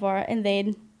drunk, whatever, and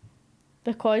then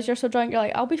because you're so drunk, you're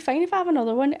like, I'll be fine if I have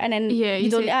another one, and then you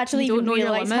don't actually even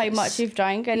realise how much you've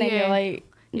drank, and then you're like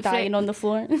dying on the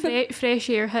floor. Fresh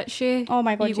air hits you. Oh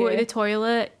my God, you go to the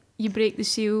toilet, you break the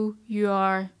seal, you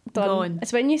are gone.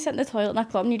 It's when you sit in the toilet in a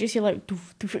club and you just hear like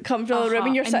doof, doof, it comes from the room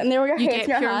and you're sitting there with your head in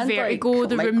your hand. You get pure vertigo, like,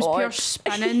 the room's pure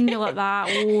spinning, you're like that,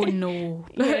 oh no.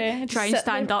 Try and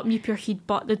stand up and you pure head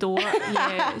butt the door.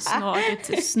 Yeah,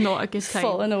 it's not a good time.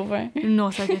 Falling over.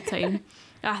 Not a good time.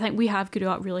 I think we have grew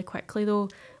up really quickly though,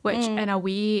 which in a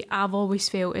way I've always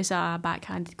felt is a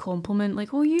backhanded compliment,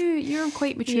 like, oh, you're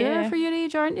quite mature for your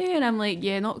age, aren't you? And I'm like,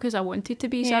 yeah, not because I wanted to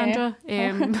be, Sandra.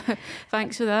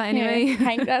 Thanks for that anyway. I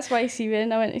think that's why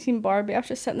when I went to see Barbie, I was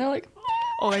just sitting there like,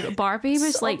 oh my God, Barbie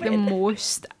was like the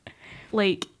most,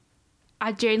 like,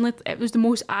 it was the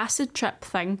most acid trip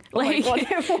thing. Like, oh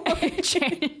my God, it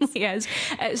genuinely is.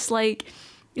 It's like,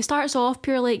 it starts off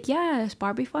pure like, yeah, it's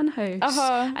Barbie Fun House.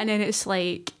 And then it's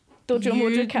like, Dojo you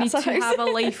Mojo need Casa to House. have a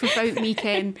life without me,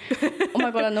 Ken. Oh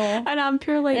my God, I know. And I'm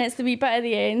pure like... And it's the wee bit at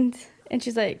the end. And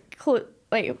she's like, close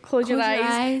your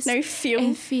eyes. Now feel.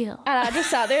 And I just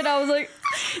sat there and I was like...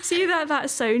 See that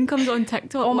sound comes on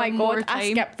TikTok. Oh my God,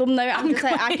 I skipped them now. I'm just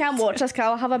like, I can't watch this,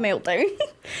 I'll have a meltdown.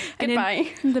 Goodbye.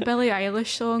 And the Billie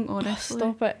Eilish song, honestly.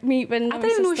 Stop it. I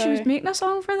didn't know she was making a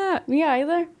song for that. Me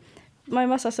either.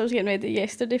 My sister was getting ready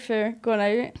yesterday for going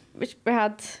out, which we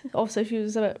had, obviously she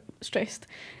was a bit stressed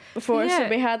before, so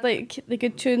we had like the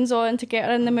good tunes on to get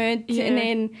her in the mood, and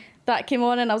then that came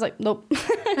on and I was like, nope.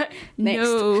 Next.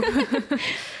 No.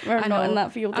 We're not in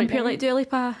that field. I'm pure like Dua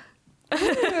Lipa. But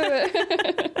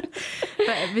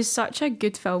it was such a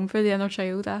good film for the inner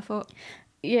child, I thought.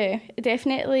 Yeah, it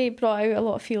definitely brought out a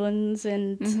lot of feelings,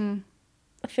 and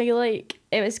I feel like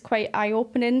it was quite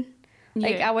eye-opening.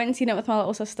 Like, I went and seen it with my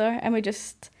little sister, and we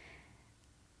just,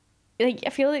 like, I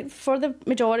feel like for the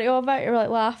majority of it, you're like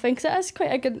laughing, because it is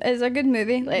quite it's a good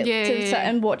movie, like, to sit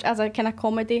and watch as a kind of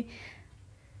comedy.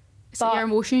 So your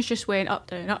emotions just went up,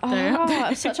 down, up, down, up, down. It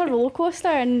was such a roller coaster,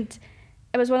 and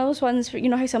it was one of those ones where, you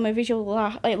know how some movies you'll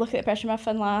laugh, like, look at the person with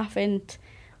and laugh and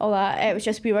all that. It was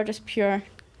just, we were just pure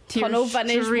tunnel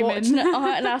finish watching it,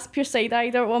 and I was pure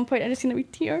side-eyed at one point. I just seen a wee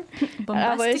tear.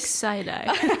 Bombastic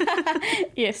side-eye.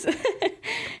 Yes.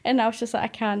 And I was just like, I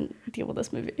can't deal with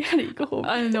this movie. I need to go home.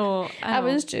 I know. I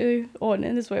was due on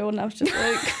it as well, and I was just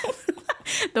like...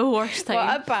 The worst time.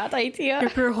 What a bad idea. You're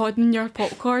pure holding your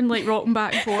popcorn, like rocking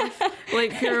back and forth.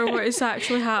 Like, pure, what is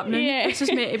actually happening? Yeah. This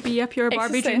is meant to be a pure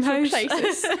Barbie dream house.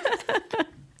 Crisis.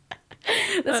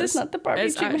 This is not the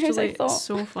Barbie dream house I thought. It's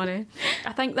so funny.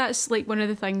 I think that's like one of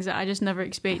the things that I just never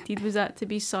expected, was that to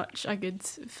be such a good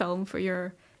film for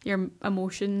your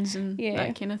emotions and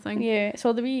that kind of thing. Yeah,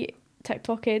 so the wee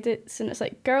TikTok edits and it's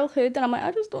like girlhood, and I'm like,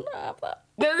 I just don't have that.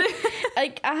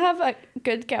 Like, I have a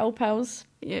good girl pals,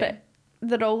 but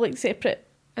they're all like separate.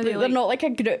 They're not like a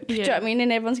group, do you know what I mean?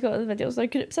 And everyone's got the videos,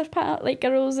 like groups of like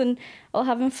girls and all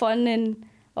having fun and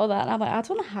all that, and I'm like, I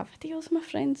don't have videos with my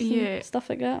friends and stuff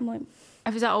like that. I'm like,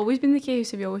 has that always been the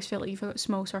case? Have you always felt like you've got a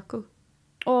small circle?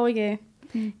 Oh yeah,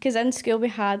 because in school we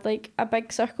had like a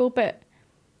big circle, but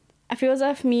I feel as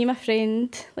if me and my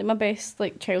friend, like my best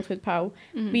like childhood pal,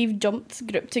 we've jumped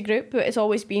group to group, but it's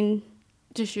always been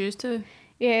just used to.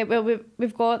 Yeah, well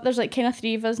we've got, there's like kind of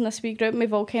 3 of us in this wee group, and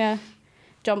we've all kind of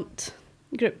jumped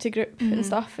group to group and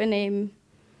stuff, and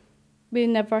we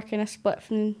never kind of split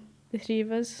from the 3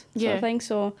 of us sort of thing.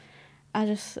 So I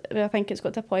think it's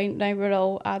got to a point now we're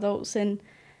all adults and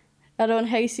our own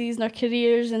houses and our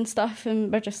careers and stuff,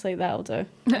 and we're just like, that'll do.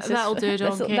 That'll do,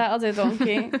 donkey. That'll do,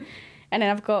 donkey. And then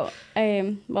I've got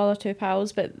my other 2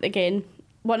 pals, but again,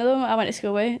 one of them I went to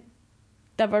school with,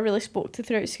 never really spoke to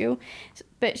throughout school,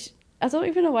 but I don't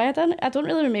even know why I didn't. I don't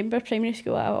really remember primary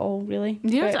school at all, really.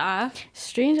 Neither do I.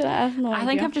 Strange that I have no idea. I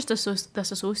think I've just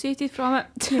disassociated from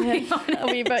it. A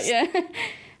wee bit, yeah.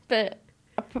 But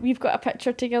we've got a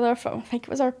picture together from, I think it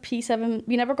was our P7.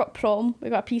 We never got prom.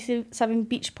 We got a P7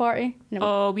 beach party.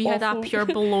 We had a pure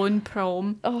blown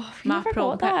prom. My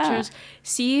prom pictures.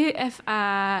 See if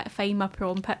I find my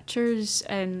prom pictures,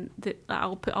 and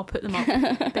I'll put them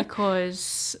up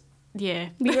because. Yeah,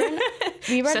 we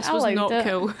weren't allowed not it.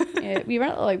 Cool. Yeah, we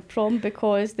weren't allowed prom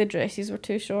because the dresses were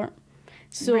too short.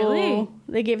 So really?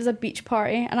 They gave us a beach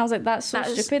party, and I was like, that's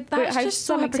stupid. That's How just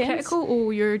so hypocritical. Oh,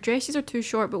 your dresses are too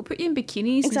short, but we'll put you in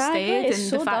bikinis instead. It's and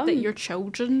so the fact dumb. that you're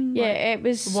children. Yeah, like, it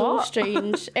was so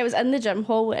strange. It was in the gym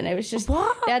hall, and it was just...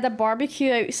 What? They had a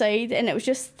barbecue outside, and it was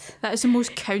just... That is the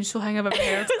most council thing I've ever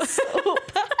heard. It was so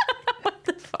bad. What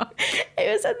the fuck?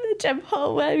 It was in the gym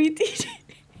hall when we did it.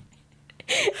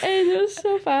 And it was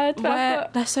so bad.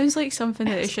 But That sounds like something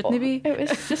that it shouldn't be. It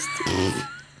was just...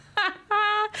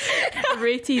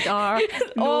 Rated R.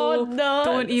 No, no,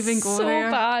 don't even go so there.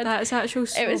 Bad. That's actually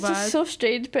so bad. It was just so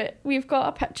strange, but we've got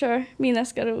a picture, me and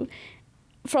this girl,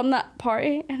 from that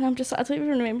party, and I'm just, I don't even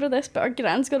remember this, but our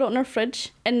grand's got it on her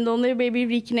fridge, and the only way we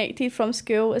reconnected from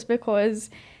school is because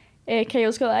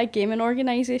Kyle's got a gaming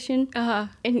organisation,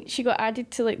 and she got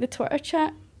added to like the Twitter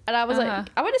chat, and I was like,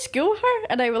 I went to school with her,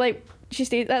 and I was like,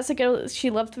 that's a girl, she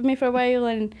lived with me for a while,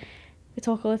 and we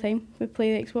talk all the time. We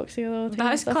play the Xbox together all the time.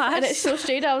 That's class. And it's so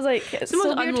strange. I was like, it's the so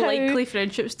most weird unlikely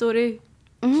friendship story.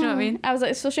 Do you know what I mean? I was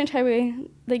like, it's so strange how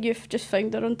the youth just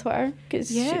found her on Twitter. Cause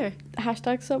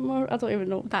hashtag something more. I don't even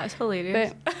know. That's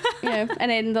hilarious. But, yeah.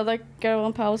 And then the other girl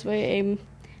I'm pals with, we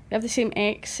have the same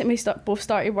ex, and we both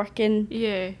started working.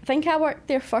 Yeah. I think I worked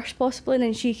there first possibly, and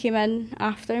then she came in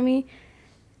after me.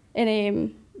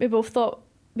 And we both thought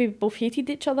we both hated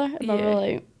each other. And we were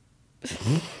like...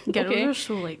 Girls are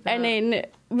so like that. And then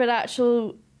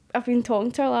I've been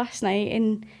talking to her last night,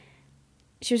 and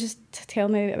she was just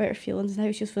telling me about her feelings and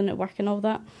how she was feeling at work and all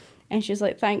that, and she was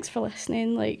like, thanks for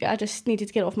listening, like I just needed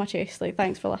to get it off my chest, like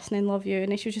thanks for listening, love you.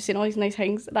 And then she was just saying all these nice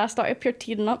things, and I started pure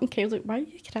tearing up, and Kyle was like, why are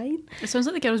you crying? It sounds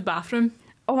like the girl's bathroom.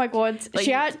 Oh my god, like,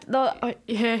 she had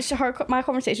my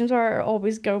conversations were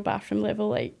always girl bathroom level,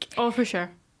 like, oh for sure.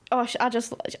 Oh,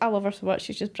 I love her so much.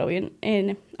 She's just brilliant.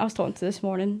 And I was talking to her this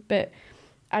morning, but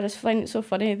I just find it so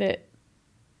funny that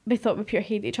we thought we pure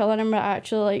hate each other, and we're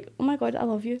actually like, oh my god, I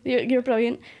love you. You're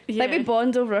brilliant. Yeah. Like we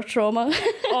bond over our trauma.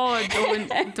 Oh,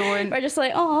 don't. We're just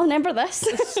like, oh, remember this.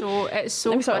 It's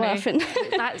so I'm funny. Laughing.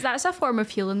 That's a form of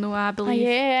healing, though, I believe.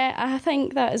 Yeah, I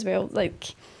think that as well.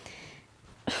 Like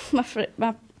my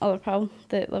other pal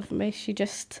that lived with me,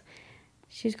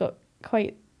 she's got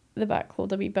quite the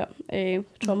backload a wee bit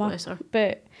trauma. Bless her.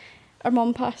 But our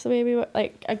mum passed away. We were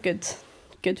like a good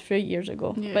few years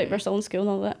ago. Yeah. Like we're still in school and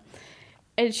all that.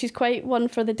 And she's quite one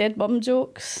for the dead mum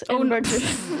jokes. Oh, and no. we're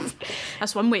just,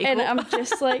 That's one way to and go. I'm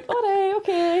just like, alright,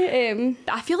 okay.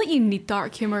 I feel like you need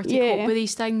dark humour to cope with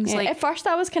these things. Yeah. Like At first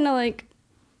I was kind of like,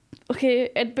 okay,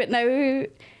 but now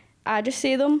I just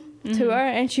say them to her,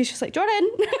 and she's just like, Jordyn.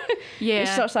 Yeah.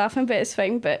 She starts laughing, but it's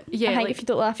fine. But I think like, if you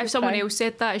don't laugh, if someone else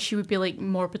said that, she would be like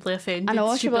morbidly offended. I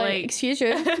know, she'd be like, excuse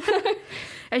you.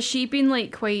 Has she been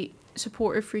like quite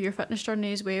supportive for your fitness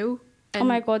journey as well? Oh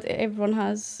my god, everyone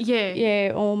has. Yeah.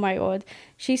 Yeah, oh my god.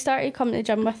 She started coming to the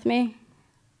gym with me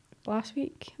last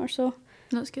week or so.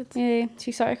 That's good. Yeah,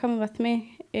 she started coming with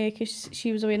me because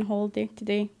she was away on holiday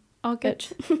today. Oh, good.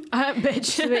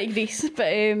 Bitch. She went to Greece.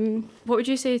 But what would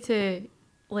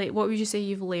you say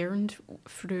you've learned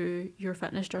through your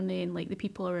fitness journey and like the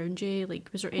people around you? Like,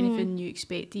 was there anything you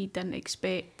expected, didn't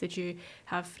expect? Did you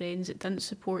have friends that didn't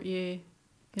support you?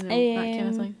 You know, that kind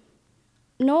of thing.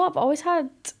 No, I've always had...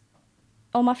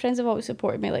 All my friends have always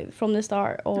supported me, like, from the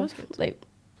start of, like,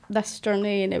 this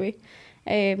journey anyway.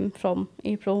 From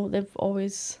April, they've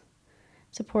always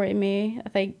supported me. I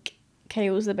think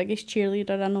Kyle's the biggest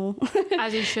cheerleader I know.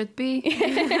 As he should be.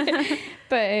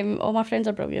 But all my friends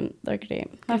are brilliant. They're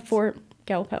great. I have 4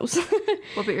 gal pals.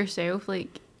 What about yourself?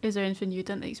 Like, is there anything you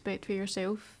didn't expect for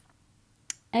yourself?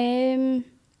 Probably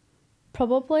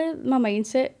my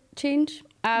mindset change.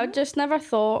 I just never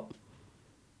thought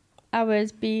I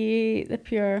would be the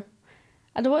pure...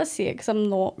 I don't want to say it because I'm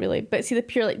not really, but see the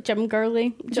pure like gym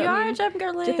girly. You are a gym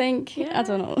girly. Do you think? Yeah. I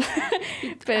don't know.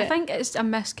 But I think it's a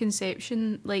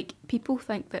misconception. Like, people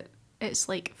think that it's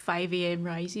like 5 a.m.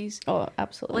 rises. Oh,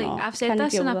 absolutely Like, not. I've said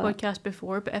this in a podcast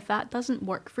before, but if that doesn't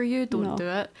work for you, don't do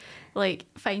it. Like,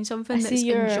 find something that's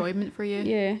enjoyment for you.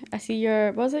 Yeah, I see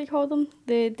your... What was it you called them?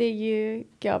 The day you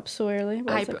get up so early.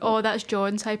 That's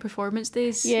John's high performance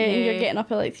days. Yeah, and you're getting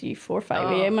up at like 3, 4,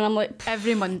 5 a.m. and I'm like...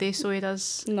 Every Monday, so he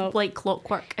does. Like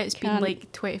clockwork. It's been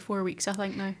like 24 weeks, I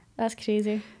think, now. That's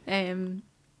crazy.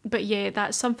 But yeah,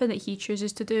 that's something that he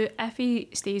chooses to do. If he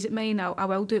stays at mine, I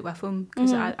will do it with him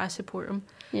because I support him.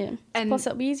 Yeah. And plus,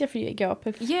 it'll be easier for you to get up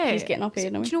if he's getting up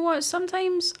anyway. Do you know what?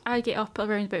 Sometimes I get up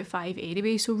around about 5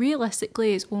 anyway, so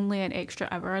realistically, it's only an extra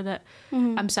hour that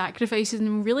I'm sacrificing.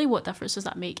 And really, what difference does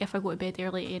that make if I go to bed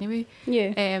early anyway?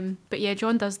 Yeah. But yeah,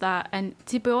 John does that. And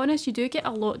to be honest, you do get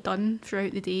a lot done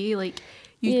throughout the day. Like,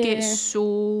 you get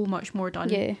so much more done.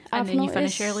 Yeah. And then you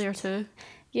finish earlier too.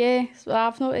 Yeah, so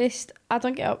I've noticed I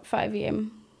don't get up 5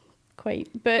 a.m. quite,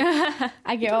 but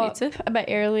I get up a bit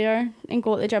earlier and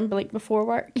go to the gym like before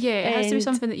work. Yeah, it has to be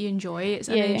something that you enjoy. And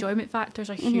the enjoyment factor is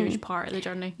a huge part of the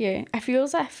journey. Yeah, I feel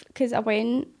as if, because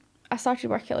I started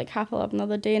work at like 11:30 the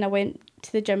other day and I went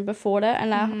to the gym before it,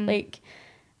 and I like,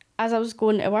 as I was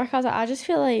going to work, I was like, I just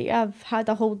feel like I've had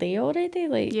a whole day already,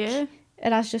 like,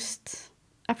 and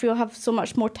I feel I have so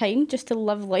much more time just to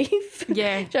live life.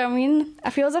 Yeah. Do you know what I mean? I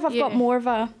feel as if I've got more of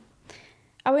a,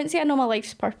 I wouldn't say I know my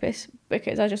life's purpose,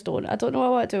 because I just don't. I don't know what I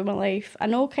want to do with my life. I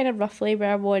know kind of roughly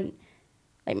where I want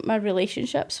like my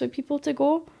relationships with people to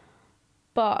go,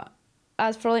 but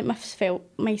as for like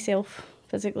myself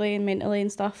physically and mentally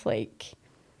and stuff, like,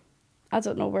 I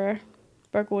don't know where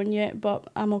we're going yet, but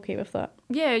I'm okay with that.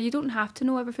 Yeah, you don't have to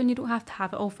know everything. You don't have to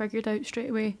have it all figured out straight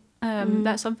away.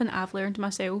 That's something that I've learned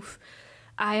myself.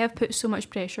 I have put so much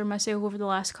pressure on myself over the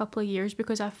last couple of years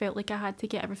because I felt like I had to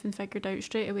get everything figured out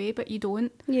straight away, but you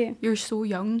don't. Yeah. You're so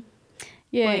young.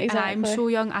 Yeah, like, exactly. And I'm so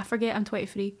young. I forget I'm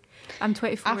 23. I'm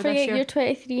 24 I forget this year. You're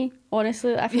 23.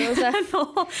 Honestly, I feel as if...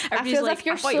 I feel like,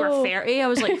 I thought you were 30. I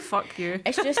was like, fuck you.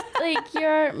 It's just like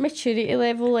your maturity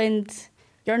level and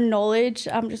your knowledge.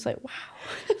 I'm just like, wow.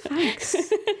 Thanks.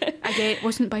 It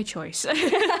wasn't by choice.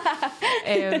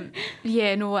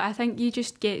 Yeah, no, I think you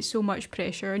just get so much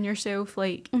pressure on yourself,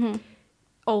 like,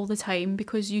 all the time,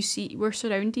 because we're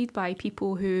surrounded by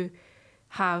people who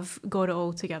have got it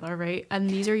all together, right? And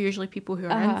these are usually people who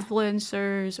are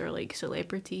influencers or like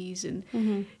celebrities, and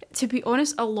to be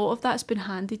honest, a lot of that's been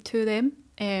handed to them.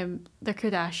 The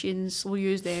Kardashians, we'll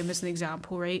use them as an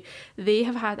example, right? They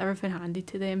have had everything handed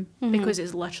to them because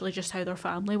it's literally just how their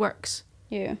family works.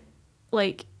 Yeah.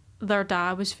 Like, their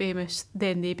dad was famous,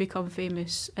 then they become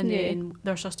famous, and then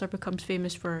their sister becomes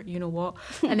famous for you know what,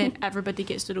 and then everybody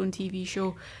gets their own TV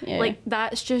show. Yeah. Like,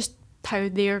 that's just how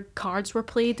their cards were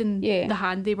played and the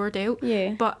hand they were dealt.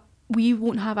 Yeah. But we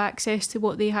won't have access to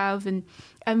what they have, and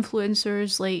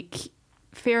influencers, like,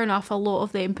 fair enough, a lot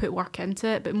of them put work into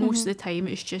it, but most of the time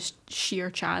it's just sheer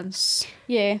chance.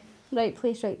 Yeah. Right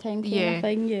place, right time kind of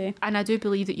thing, yeah. And I do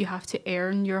believe that you have to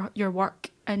earn your work,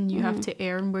 and you have to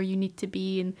earn where you need to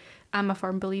be, and I'm a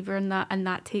firm believer in that, and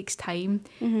that takes time.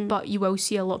 But you will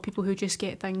see a lot of people who just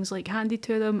get things like handed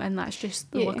to them, and that's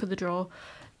just the luck of the draw.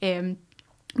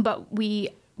 But we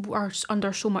are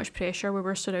under so much pressure where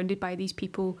we're surrounded by these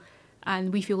people,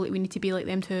 and we feel like we need to be like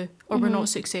them too, or we're not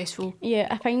successful. Yeah,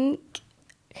 I think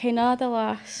kind of the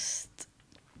last,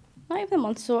 not even a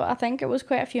month, so I think it was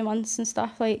quite a few months and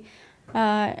stuff, like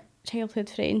childhood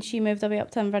friend, she moved away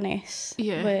up to Inverness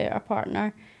with her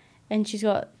partner, and she's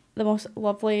got the most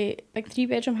lovely big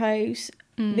 3-bedroom house.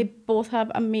 They both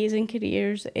have amazing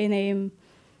careers, and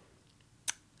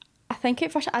I think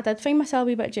at first I did find myself a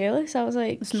wee bit jealous. I was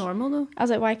like, it's normal though. I was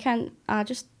like, why can't I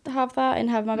just have that and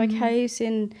have my big house?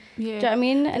 And do you know what I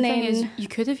mean? And the thing is, you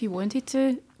could if you wanted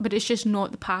to, but it's just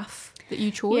not the path that you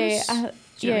chose.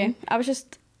 I was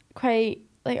just quite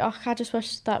like, oh, I just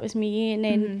wish that was me. And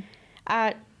then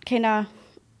I kind of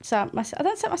I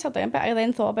didn't sit myself down, but I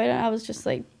then thought about it, and I was just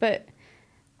like, but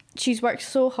she's worked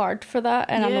so hard for that,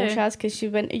 and I know she has, because she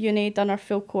went to uni, done her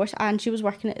full course, and she was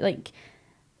working at like,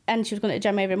 and she was going to the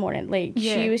gym every morning. Like,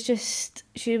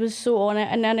 she was so on it.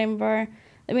 And I remember,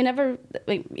 like, we never,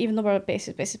 like, even though we were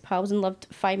best pals and lived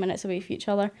 5 minutes away from each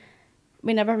other,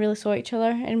 we never really saw each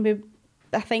other. And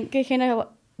I think a kind of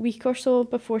week or so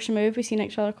before she moved, we seen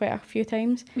each other quite a few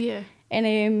times. Yeah.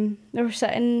 And we were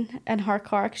sitting in her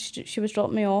car, because she was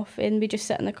dropping me off, and we just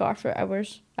sit in the car for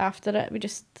hours after it. We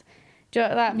just, do you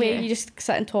know, that way you just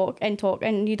sit and talk,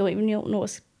 and you don't even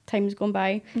notice time's gone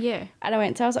by. Yeah. And I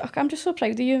was like, oh, I'm just so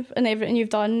proud of you and everything you've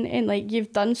done, and like,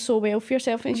 you've done so well for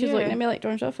yourself. And she was looking at me like,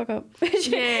 Jordyn, shut the fuck up.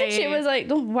 She was like,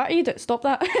 don't, what are you doing? Stop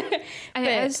that. And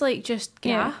it is like just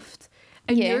graft.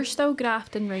 And you're still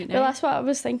grafting right now. Well, that's what I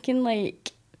was thinking,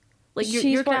 like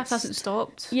your graft hasn't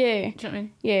stopped. Yeah. Do you know what I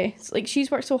mean? Yeah. It's like,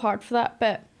 she's worked so hard for that,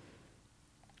 but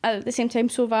at the same time,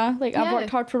 so have I. Like, I've worked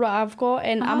hard for what I've got,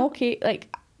 and I'm okay.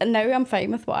 Like, and now I'm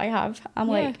fine with what I have. I'm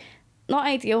like, not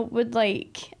ideal, would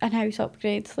like an house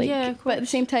upgrade, like, but at the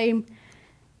same time,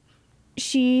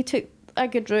 she took a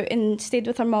good route and stayed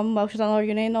with her mum while she was on her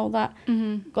uni and all that,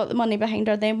 got the money behind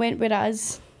her, then went,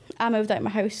 whereas I moved out of my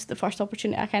house the first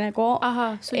opportunity I kind of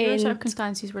got. So your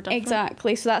circumstances were different.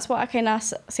 Exactly, so that's what I kind of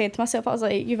said to myself. I was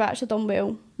like, you've actually done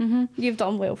well. You've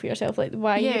done well for yourself. Like,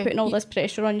 why are you putting all this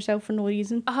pressure on yourself for no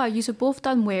reason? You've both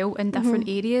done well in different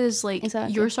areas. Like,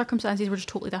 your circumstances were just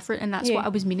totally different, and that's what I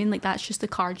was meaning. Like, that's just the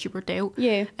cards you were dealt.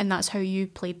 Yeah. And that's how you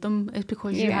played them, is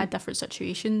because you had different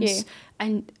situations. Yeah.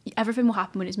 And everything will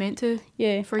happen when it's meant to.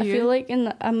 Yeah. For you. I feel like,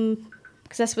 and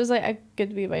because this was like a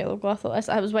good wee while ago. I thought this.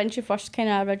 It was when she first kind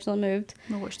of originally moved.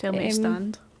 No, watch tell me to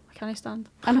stand. Can I stand?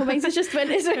 I know mine's just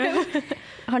went as well.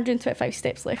 125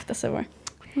 steps left this hour.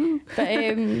 But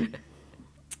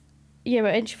yeah,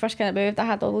 when she first kind of moved, I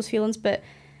had all those feelings. But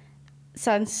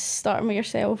since starting with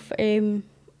yourself,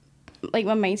 like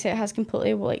my mindset has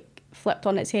completely like flipped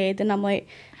on its head, and I'm like,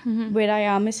 where I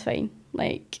am is fine.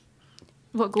 Like,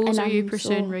 what goals are you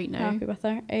pursuing right now? Happy with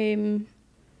her.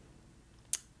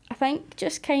 I think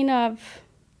just kind of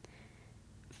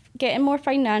getting more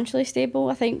financially stable.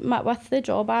 I think with the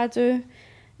job I do,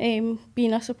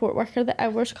 being a support worker, the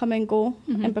hours come and go,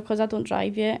 and because I don't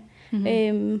drive yet,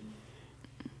 it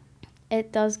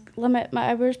does limit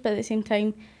my hours. But at the same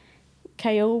time,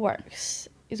 Kyle works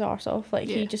his arse off. Like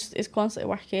he just is constantly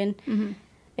working.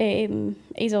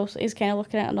 He's kind of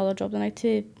looking at another job now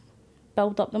to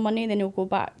build up the money. Then he'll go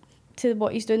back to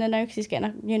what he's doing now because he's getting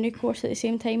a uni course at the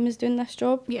same time as doing this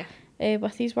job.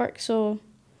 With his work. So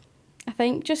I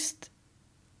think just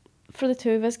for the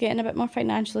two of us getting a bit more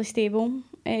financially stable,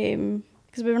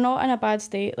 because we were not in a bad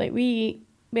state. Like we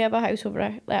have a house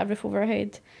over a roof over our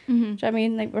head. Do you know what I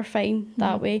mean? Like we're fine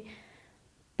that way.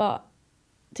 But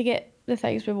to get the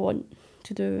things we want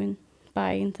to do and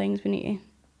buy and things, we need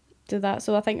to do that.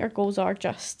 So I think our goals are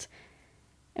just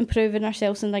improving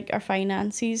ourselves and like our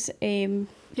finances.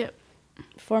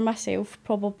 For myself,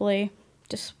 probably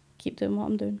just keep doing what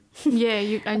I'm doing.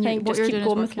 I think just keep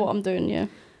going with what I'm doing. Yeah,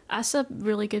 that's a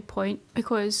really good point,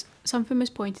 because something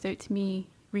was pointed out to me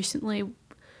recently.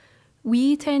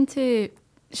 We tend to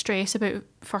stress about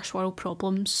first world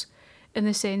problems in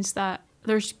the sense that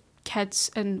there's kids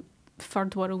in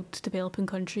third world developing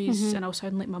countries, and I'll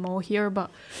sound like my mom here, but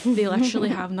they literally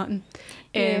have nothing.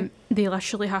 They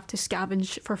literally have to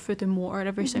scavenge for food and water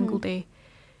every single day.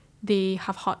 They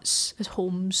have huts as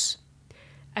homes,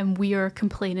 and we are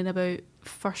complaining about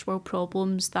first world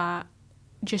problems that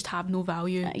just have no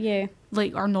value.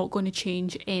 Like are not going to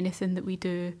change anything that we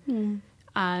do.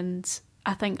 And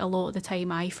I think a lot of the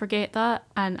time I forget that,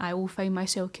 and I will find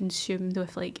myself consumed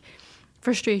with like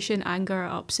frustration, anger,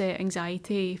 upset,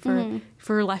 anxiety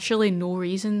for literally no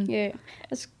reason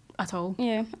at all.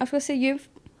 I was going to say, you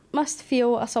must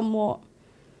feel a somewhat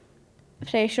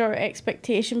pressure or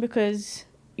expectation because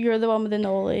you're the one with the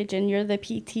knowledge and you're the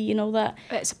PT and all that.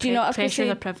 It's pressure is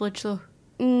a privilege though.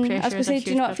 I was going to say, do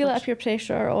you not feel that peer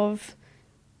pressure of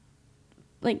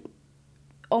like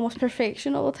almost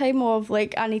perfection all the time, of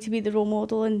like I need to be the role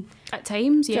model, and at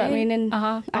times do you know what I mean? And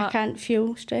I can't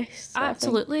feel stressed.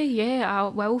 Absolutely, I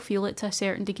will feel it to a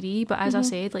certain degree, but as I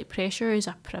said, like pressure is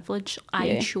a privilege.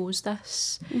 I chose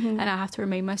this, and I have to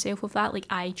remind myself of that. Like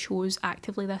I chose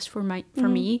actively this for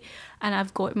me, and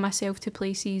I've gotten myself to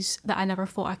places that I never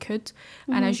thought I could.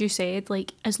 And as you said,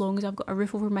 like as long as I've got a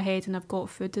roof over my head and I've got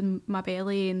food in my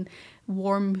belly and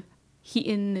warm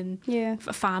heating and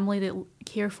a family that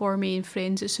care for me and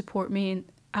friends that support me and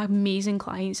amazing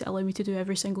clients that allow me to do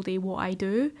every single day what I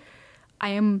do, I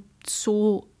am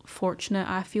so fortunate.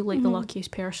 I feel like the luckiest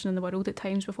person in the world at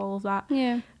times with all of that.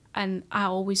 And I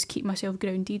always keep myself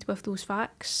grounded with those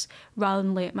facts rather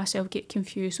than let myself get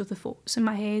confused with the thoughts in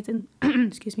my head and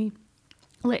excuse me,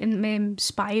 letting them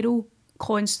spiral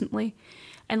constantly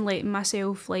and letting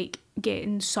myself like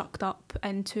getting sucked up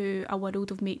into a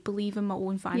world of make-believe and my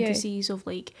own fantasies of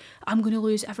like I'm going to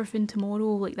lose everything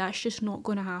tomorrow. Like that's just not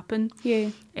going to happen.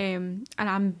 And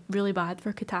I'm really bad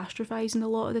for catastrophising a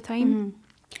lot of the time.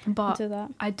 But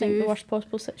I do the worst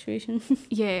possible situation.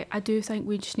 I do think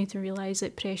we just need to realise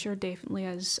that pressure definitely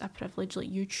is a privilege. Like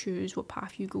you choose what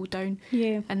path you go down,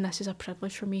 and this is a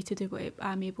privilege for me to do what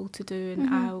I'm able to do,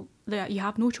 and you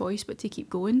have no choice but to keep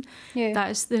going.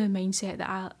 That is the mindset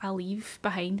that I leave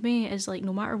behind me, is like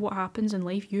no matter what happens in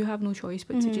life, you have no choice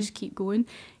but to just keep going.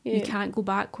 You can't go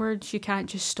backwards. You can't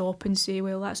just stop and say,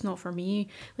 well, that's not for me.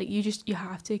 Like you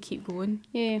have to keep going.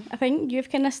 I think you've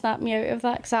kind of snapped me out of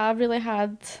that, because I really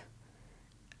had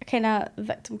a kind of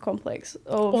victim complex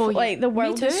of like the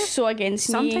world is so against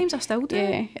me. Sometimes I still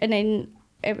do. And then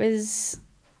it was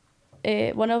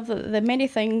one of the many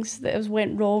things that has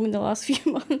went wrong in the last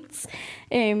few months,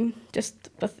 just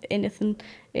with anything.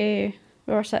 We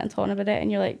were sitting talking about it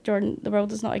and you're like, Jordyn, the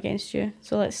world is not against you,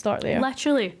 so let's start there.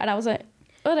 Literally. And I was like,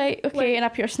 all right, okay, and I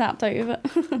pure snapped out of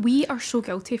it. We are so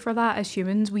guilty for that as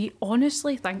humans. We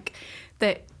honestly think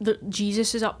that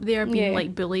Jesus is up there being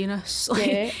like bullying us.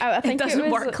 Like, I think it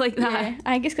doesn't work like that.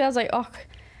 I think it's because I was like, oh,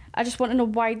 I just want to know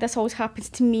why this always happens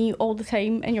to me all the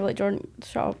time. And you're like, Jordyn,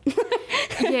 shut up.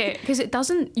 Yeah, because it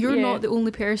doesn't, you're not the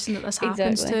only person that this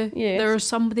happens to. Yeah. There's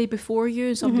somebody before you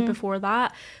and somebody before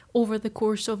that. Over the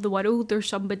course of the world, there's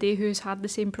somebody who's had the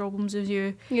same problems as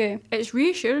you. Yeah. It's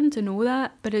reassuring to know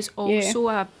that, but it's also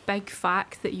a big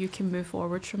fact that you can move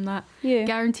forward from that. Yeah.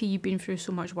 Guarantee you've been through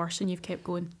so much worse and you've kept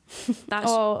going.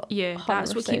 That's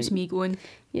that's what keeps me going.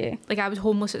 Yeah. Like, I was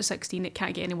homeless at 16, it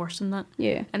can't get any worse than that.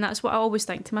 Yeah. And that's what I always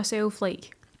think to myself,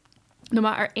 like, no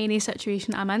matter any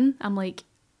situation I'm in, I'm like,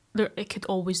 it could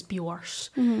always be worse.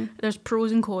 There's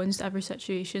pros and cons to every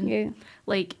situation. Yeah.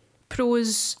 Like,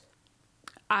 pros,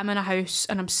 I'm in a house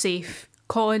and I'm safe.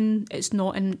 Con, it's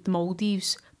not in the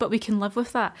Maldives, but we can live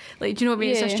with that. Like, do you know what I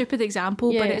mean? It's a stupid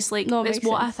example, but it's like, it's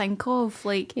what I think of.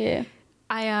 Like,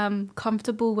 I am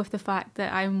comfortable with the fact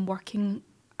that I'm working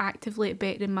actively at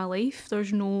bettering my life.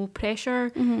 There's no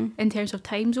pressure in terms of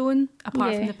time zone,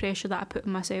 apart from the pressure that I put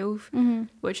on myself,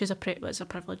 which is it's a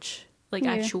privilege. Like,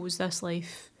 I chose this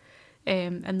life,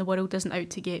 and the world isn't out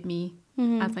to get me.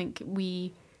 I think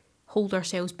we hold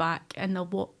ourselves back, and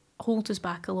what holds us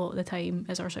back a lot of the time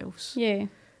is ourselves. Yeah,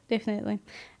 definitely.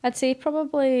 I'd say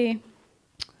probably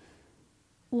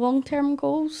long-term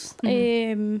goals,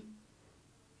 to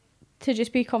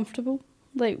just be comfortable,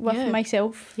 like, with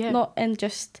myself, not and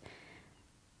just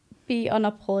be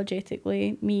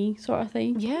unapologetically me sort of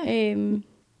thing. Yeah. You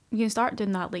can start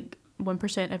doing that, like,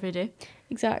 1% every day.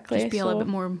 Exactly. Just be a little bit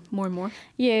more and more.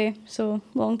 Yeah, so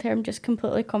long-term, just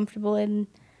completely comfortable in,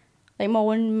 like, my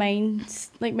own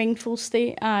mindful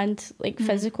state and, like,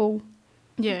 physical,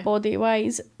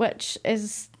 body-wise, which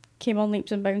came on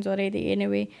leaps and bounds already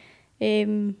anyway.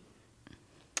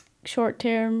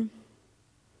 Short-term,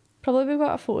 probably we've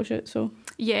got a photo shoot, so...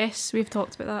 Yes, we've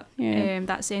talked about that. Yeah.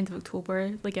 That's the end of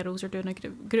October. The girls are doing a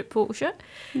group photo shoot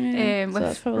So that's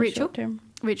with probably Rachel. short-term.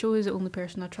 Rachel is the only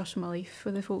person I trust in my life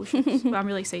with the photo shoots. But I'm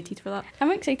really excited for that. I'm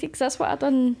excited because that's what I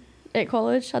done at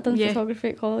college. I done photography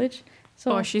at college.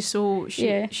 So she's so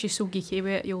geeky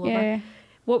with it. You'll love her.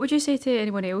 What would you say to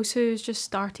anyone else who's just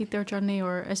started their journey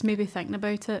or is maybe thinking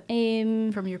about it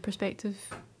from your perspective?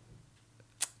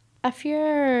 If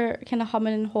you're kind of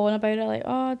humming and hawing about it, like,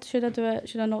 oh, should I do it?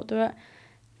 Should I not do it?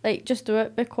 Like, just do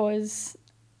it, because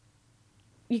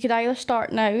you could either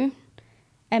start now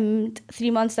and 3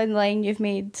 months down the line you've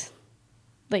made,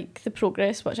 like, the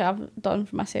progress, which I've done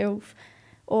for myself,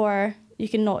 or you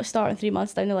can not start, and 3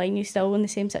 months down the line you're still in the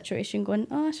same situation going,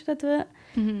 oh, should I do it?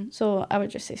 So I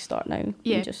would just say start now.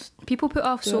 Yeah, just people put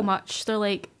off so much. They're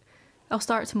like, I'll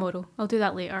start tomorrow, I'll do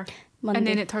that later. Monday. And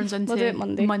then it turns into we'll do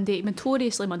it Monday,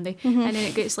 notoriously Monday. And then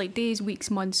it gets like days,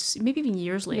 weeks, months, maybe even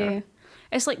years later. Yeah.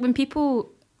 It's like when people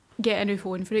get a new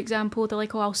phone, for example, they're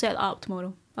like, oh, I'll set that up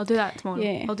tomorrow. I'll do that tomorrow.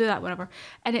 Yeah. I'll do that whenever.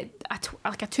 And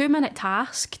like a 2-minute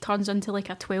task turns into like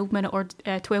a 12-minute or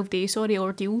 12-day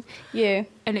ordeal. Yeah.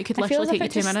 And it could literally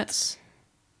take you 2 minutes.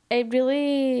 It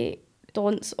really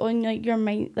daunts on, like, your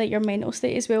mind, like, your mental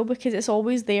state as well, because it's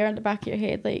always there in the back of your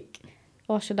head, like,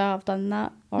 oh, should I have done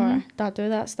that? Or did I do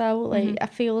that still? Like, I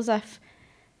feel as if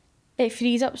it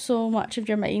frees up so much of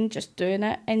your mind just doing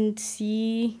it, and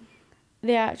see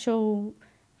the actual,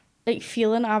 like,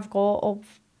 feeling I've got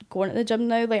of going to the gym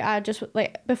now. Like, I just,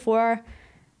 like, before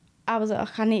I was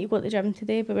like, I need to go to the gym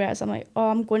today, but whereas I'm like, oh,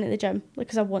 I'm going to the gym, like,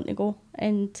 because I want to go.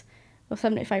 And with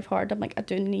 75 hard, I'm like, I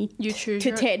do need to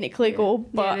technically go,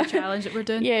 but the challenge that we're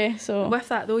doing. Yeah, so with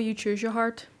that though, you choose your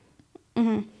hard.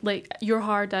 Like, your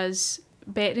hard is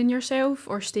bettering yourself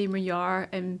or staying where you are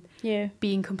and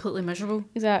being completely miserable.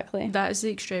 Exactly. That is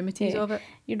the extremities of it.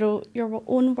 Your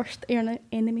own worst enemy.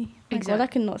 Exactly. God, I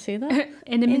cannot say that.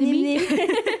 Enemy.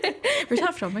 Where's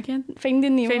that from again?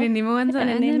 Finding Nemo. Finding Nemo, isn't it?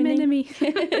 Enemy.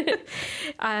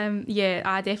 Yeah,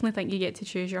 I definitely think you get to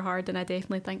choose your hard, and I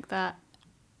definitely think that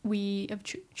we have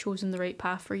chosen the right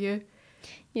path for you.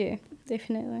 Yeah,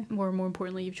 definitely. More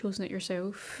importantly, you've chosen it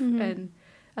yourself, and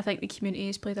I think the community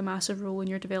has played a massive role in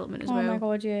your development as well. Oh my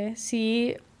God, yeah.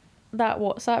 See that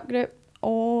WhatsApp group?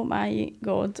 Oh my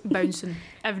God. Bouncing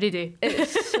every day.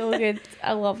 It's so good.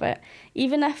 I love it.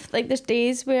 Even if, like, there's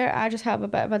days where I just have a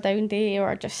bit of a down day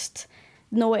or just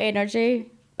no energy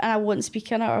and I won't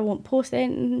speak in it or I won't post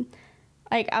anything,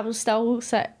 like, I will still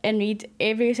sit and read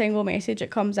every single message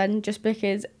that comes in, just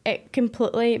because it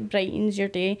completely brightens your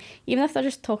day. Even if they're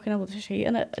just talking a lot of shit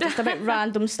in it, just about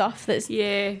random stuff that's... Yeah.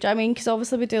 Do you know what I mean? Because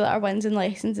obviously we do, like, our wins and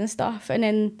lessons and stuff, and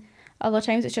then other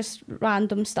times it's just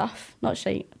random stuff, not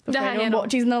shite. Before anyone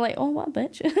watches and they're like, oh, what a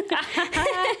bitch.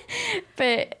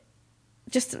 But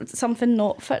just something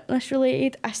not fitness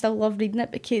related, I still love reading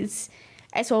it because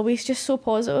it's always just so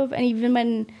positive. And even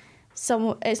when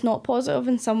it's not positive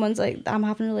and someone's like, I'm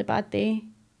having a really bad day,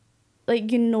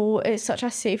 like, you know, it's such a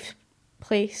safe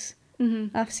place,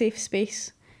 a safe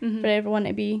space for everyone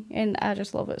to be, and I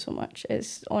just love it so much.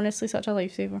 It's honestly such a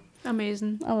lifesaver.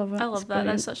 Amazing. I love it. I love that.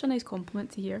 That's such a nice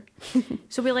compliment to hear.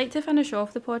 So we like to finish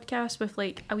off the podcast with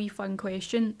like a wee fun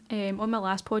question. On my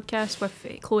last podcast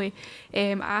with Chloe,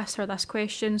 I asked her this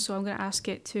question, so I'm going to ask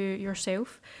it to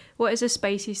yourself. What is the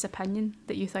spiciest opinion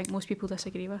that you think most people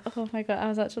disagree with? Oh my god, I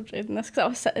was actually dreading this because I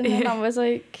was sitting there and I was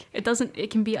like... It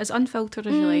can be as unfiltered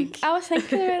as you like. I was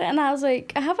thinking about it and I was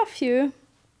like, I have a few,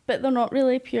 but they're not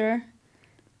really pure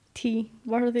tea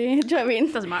worthy. Do you know what I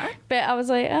mean? Doesn't matter. But I was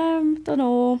like, don't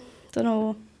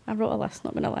know. I wrote a list,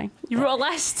 not gonna lie. You wrote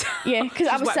a list? Yeah, because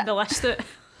I was whipped the list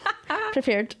out.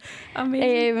 prepared.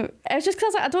 Amazing. It was just because I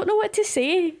was like, I don't know what to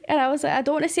say, and I was like, I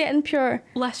don't want to say it in pure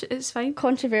It's fine.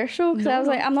 controversial, because I was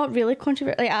like, I'm not really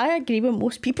controversial. Like, I agree with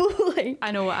most people. Like,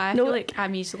 I know. I feel like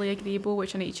I'm easily agreeable,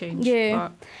 which I need to change. Yeah,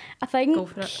 but I think go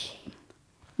for it.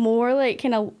 more like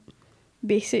kind of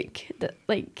basic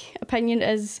like opinion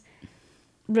is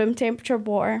room temperature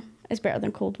water is better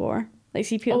than cold water. Like,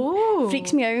 see, people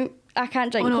freaks me out. I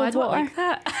can't drink cold I don't water. like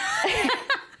that.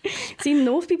 See,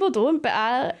 most people don't, but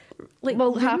I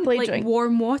will happily drink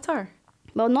warm water.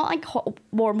 Well, not like hot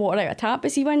warm water out of tap,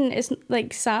 but see when it's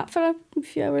like sat for a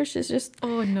few hours, it's just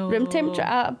room temperature.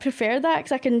 I prefer that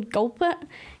because I can gulp it.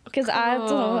 Because I don't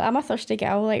know, I'm a thirsty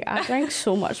gal. Like, I drink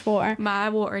so much water. My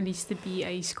water needs to be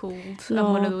ice cold. No,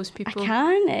 I'm one of those people. I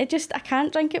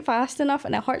can't drink it fast enough,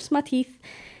 and it hurts my teeth.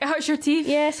 It hurts your teeth?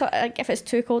 Yeah, so like, if it's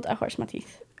too cold, it hurts my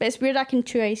teeth. But it's weird I can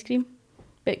chew ice cream.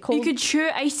 But cold. You could chew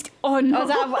ice. Oh no! Is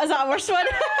that a worse one?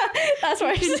 That's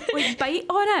worse. You can, like, bite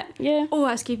on it. Yeah. Oh,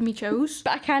 that's giving me chills.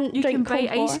 But I can't you drink can cold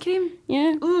bite water. ice cream.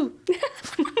 Yeah. Ooh.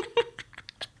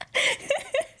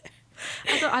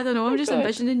 I don't know. I'm just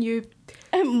envisioning you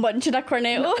munching a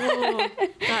cornetto. Oh,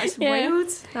 that's wild.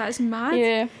 That's mad.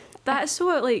 Yeah. That's so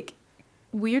like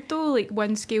weird though. Like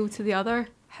one scale to the other,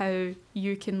 how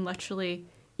you can literally.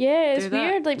 Yeah, it's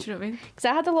weird. Like, do you know what I mean? Because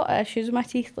I had a lot of issues with my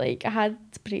teeth. Like, I had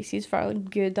braces for a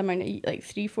good amount of, like,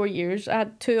 3-4 years. I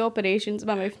had 2 operations in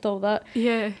my mouth and all that.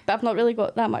 Yeah. But I've not really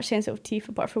got that much sensitive teeth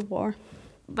apart from water.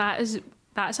 That's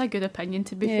a good opinion,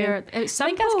 to be fair. It's simple, I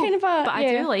think that's kind of but I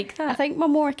do like that. I think my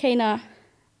more kind of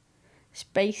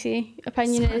spicy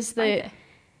opinion is that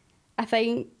I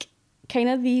think kind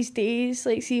of these days,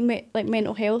 like, see, like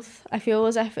mental health, I feel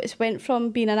as if it's went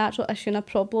from being an actual issue and a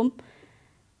problem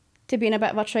to being a bit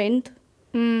of a trend.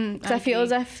 Because I feel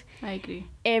as if I agree.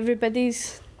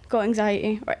 Everybody's got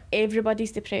anxiety or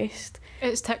everybody's depressed.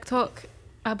 It's TikTok.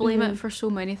 I blame it for so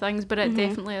many things, but it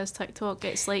definitely is TikTok.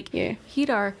 It's like,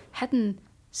 here are hidden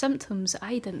symptoms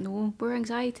I didn't know were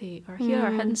anxiety, or here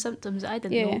are hidden symptoms I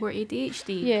didn't know were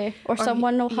ADHD. Yeah, or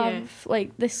someone will have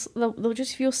like this, they'll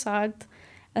just feel sad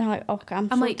and they're like, okay, I'm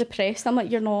so like, depressed. I'm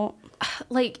like, you're not.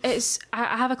 Like,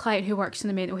 I have a client who works in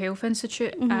the Mental Health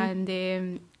Institute,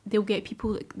 and they'll get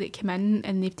people that come in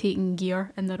and they've taken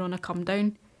gear and they're on a come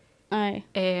down. Aye.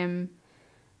 And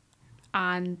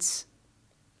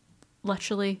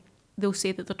literally they'll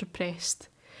say that they're depressed,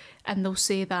 and they'll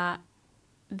say that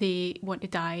they want to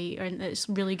die, and it's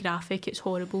really graphic, it's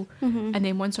horrible, and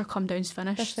then once their come down's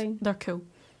finished, they're cool.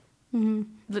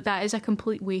 That is a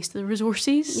complete waste of the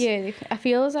resources. Yeah, I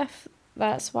feel as if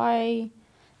that's why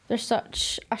there's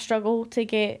such a struggle to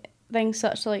get things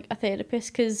such like a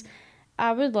therapist, because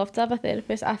I would love to have a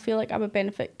therapist. I feel like I would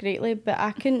benefit greatly, but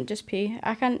I can't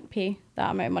pay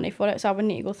that amount of money for it, so I would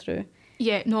need to go through.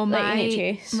 Yeah, no, like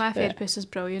NHS, my therapist is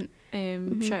brilliant.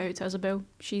 Shout out to Isabel.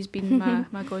 She's been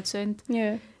my godsend.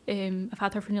 Yeah. I've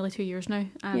had her for nearly 2 years now,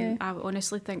 and I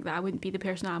honestly think that I wouldn't be the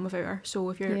person I am without her. So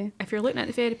if you're looking at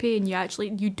the therapy and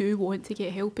you do want to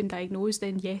get help and diagnosed,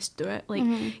 then yes, do it. Like,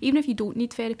 even if you don't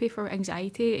need therapy for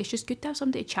anxiety, it's just good to have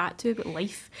somebody to chat to about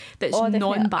life that's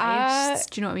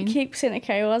non-biased. Do you know what I mean? I keep saying to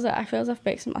Kyle, I feel as if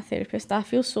Beck's my therapist. I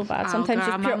feel so bad sometimes.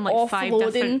 I'm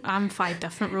like I'm 5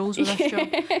 different roles with this job: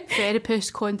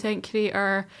 therapist, content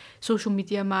creator, social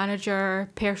media manager,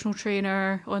 personal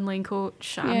trainer, online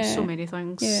coach. I'm so many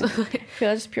things. Yeah. I feel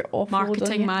like just pure offload.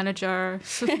 Marketing manager,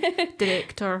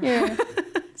 director,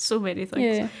 so many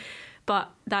things. Yeah.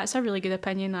 But that's a really good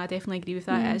opinion. I definitely agree with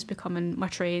that. It is becoming my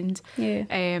trend. Yeah.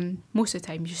 Most of the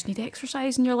time, you just need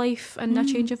exercise in your life and a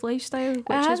change of lifestyle, which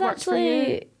has worked for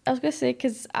you. I was going to say,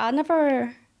 because I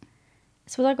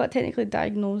suppose I got technically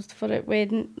diagnosed for it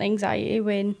when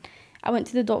I went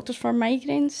to the doctors for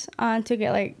migraines and to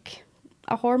get like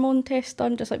a hormone test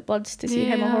done, just like bloods to see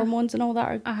how my hormones and all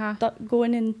that are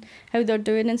going and how they're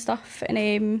doing and stuff.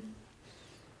 And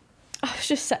I was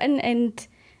just sitting, and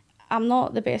I'm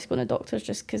not the best going to doctors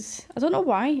just because I don't know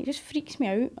why, it just freaks me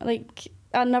out. Like,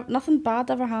 nothing bad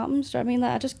ever happens. Do you know what I mean?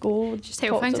 Like, I just go, just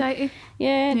health anxiety.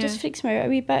 Yeah, it just freaks me out a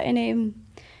wee bit. And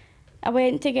I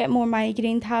went to get more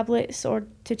migraine tablets or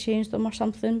to change them or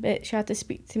something, but she had to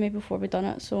speak to me before we done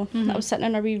it. So I was sitting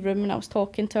in her wee room and I was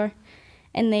talking to her,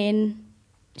 and then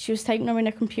she was typing away on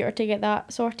her computer to get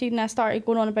that sorted, and I started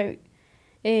going on about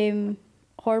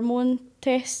hormone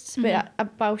tests, but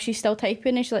while she's still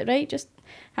typing, and she's like, right, just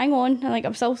hang on, and like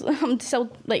I'm still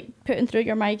like putting through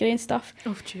your migraine stuff.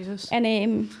 Oh Jesus! And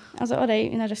I was like, all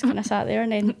right, and I just kind of sat there,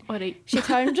 and then all right. she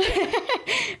turned.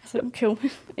 I was like, cool,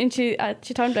 and she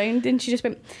turned round and she just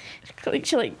went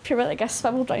like put like a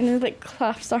swivel round and like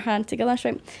clasped her hand together. And she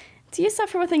went, "Do you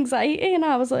suffer with anxiety?" And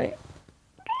I was like,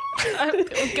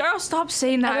 "Girl, stop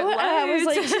saying that." I was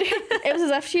like, it was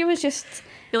as if she was just.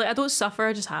 You're like, I don't suffer,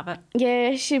 I just have it.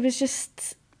 Yeah, she was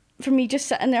just, for me, just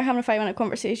sitting there having a 5-minute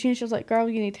conversation. She was like, girl,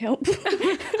 you need help.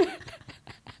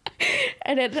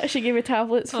 And then she gave me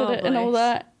tablets for it and all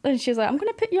that. And she was like, I'm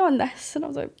going to put you on this. And I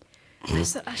was like,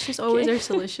 that's just always their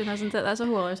solution, isn't it? That's a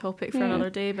whole other topic for another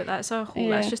day, but that's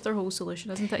just their whole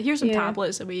solution, isn't it? Here's some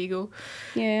tablets, away you go.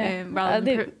 Yeah. Rather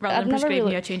than prescribing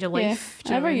you a change of life.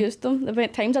 I never used them. The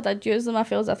times I did use them, I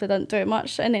feel as if they didn't do it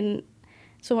much. And then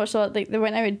so much so like they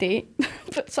went out of date,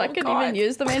 so I couldn't even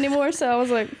use them anymore. So I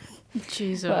was like,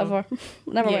 jeez, whatever.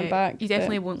 Never went back. You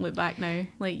definitely won't look back now.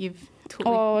 Like you've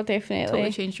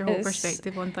totally changed your whole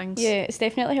perspective on things. Yeah, it's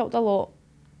definitely helped a lot,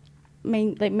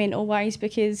 mental wise,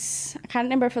 because I can't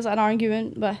remember if it was an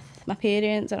argument with my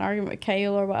parents, an argument with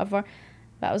Kyle or whatever,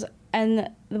 but I was in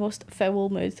the most foul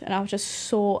mood and I was just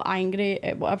so angry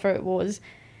at whatever it was.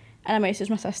 And I messaged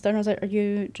my sister and I was like, are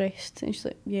you dressed? And she's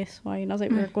like, yes, why? And I was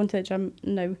like, we're going to the gym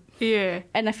now. Yeah.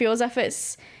 And I feel as if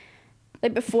it's,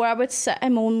 like before I would sit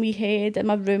in my own wee head in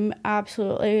my room,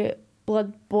 absolutely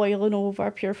blood boiling over,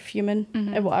 pure fuming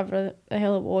at whatever the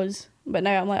hell it was. But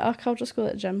now I'm like, oh, I'll just go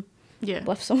to the gym. Yeah.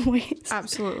 Lift some weights.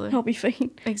 Absolutely. I'll be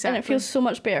fine. Exactly. And it feels so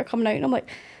much better coming out and I'm like,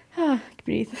 I can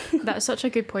breathe. That's such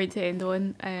a good point to end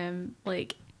on.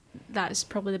 Like, that's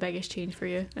probably the biggest change for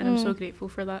you, and I'm so grateful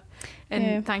for that.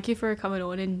 And thank you for coming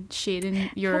on and sharing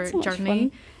your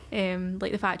journey.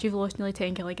 Like the fact you've lost nearly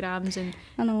 10 kilograms and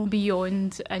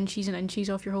beyond, inches and inches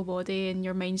off your whole body, and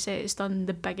your mindset has done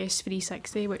the biggest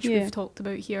 360, which we've talked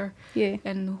about here. Yeah.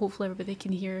 And hopefully everybody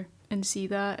can hear and see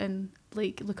that and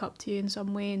like look up to you in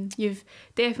some way. And you've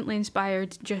definitely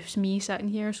inspired just me sitting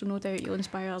here, so no doubt you'll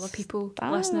inspire other people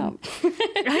listening.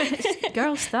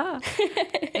 Girl, stop.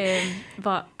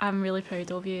 But I'm really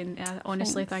proud of you, and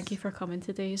honestly, thank you for coming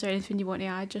today. Is there anything you want to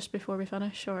add just before we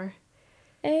finish, or?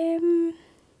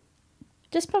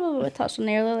 Just probably what we touched on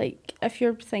earlier, like if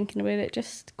you're thinking about it,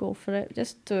 just go for it,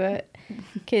 just do it,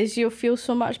 because you'll feel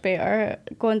so much better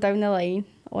going down the line.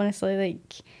 Honestly,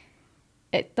 like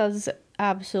it does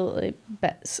absolutely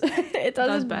bits. It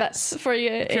does bits for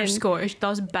you. If you're Scottish,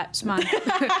 does bits, man.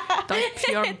 Does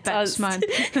pure bits, man.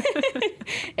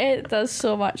 It does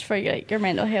so much for you, like your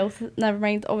mental health. Never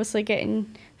mind, obviously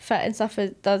getting fit and stuff.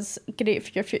 It does great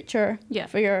for your future. Yeah.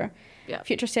 For your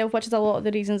future self, which is a lot of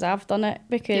the reasons I've done it,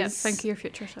 because think of your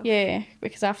future self. Yeah,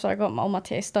 because after I got all my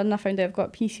tests done, I found out I've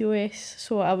got PCOS,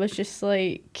 so I was just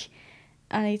like,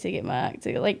 I need to get my act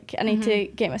together. Like I need to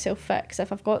get myself fixed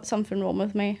if I've got something wrong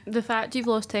with me. The fact you've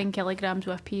lost 10 kilograms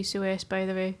with PCOS, by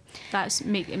the way,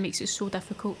 it makes it so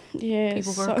difficult. Yeah,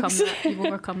 you've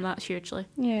overcome that hugely.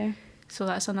 Yeah, so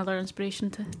that's another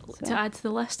inspiration to add to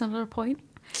the list. Another point.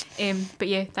 But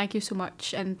yeah, thank you so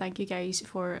much, and thank you guys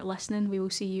for listening. We will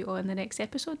see you on the next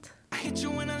episode. I hit you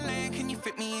in a land, can you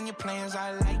fit me in your plans?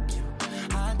 I like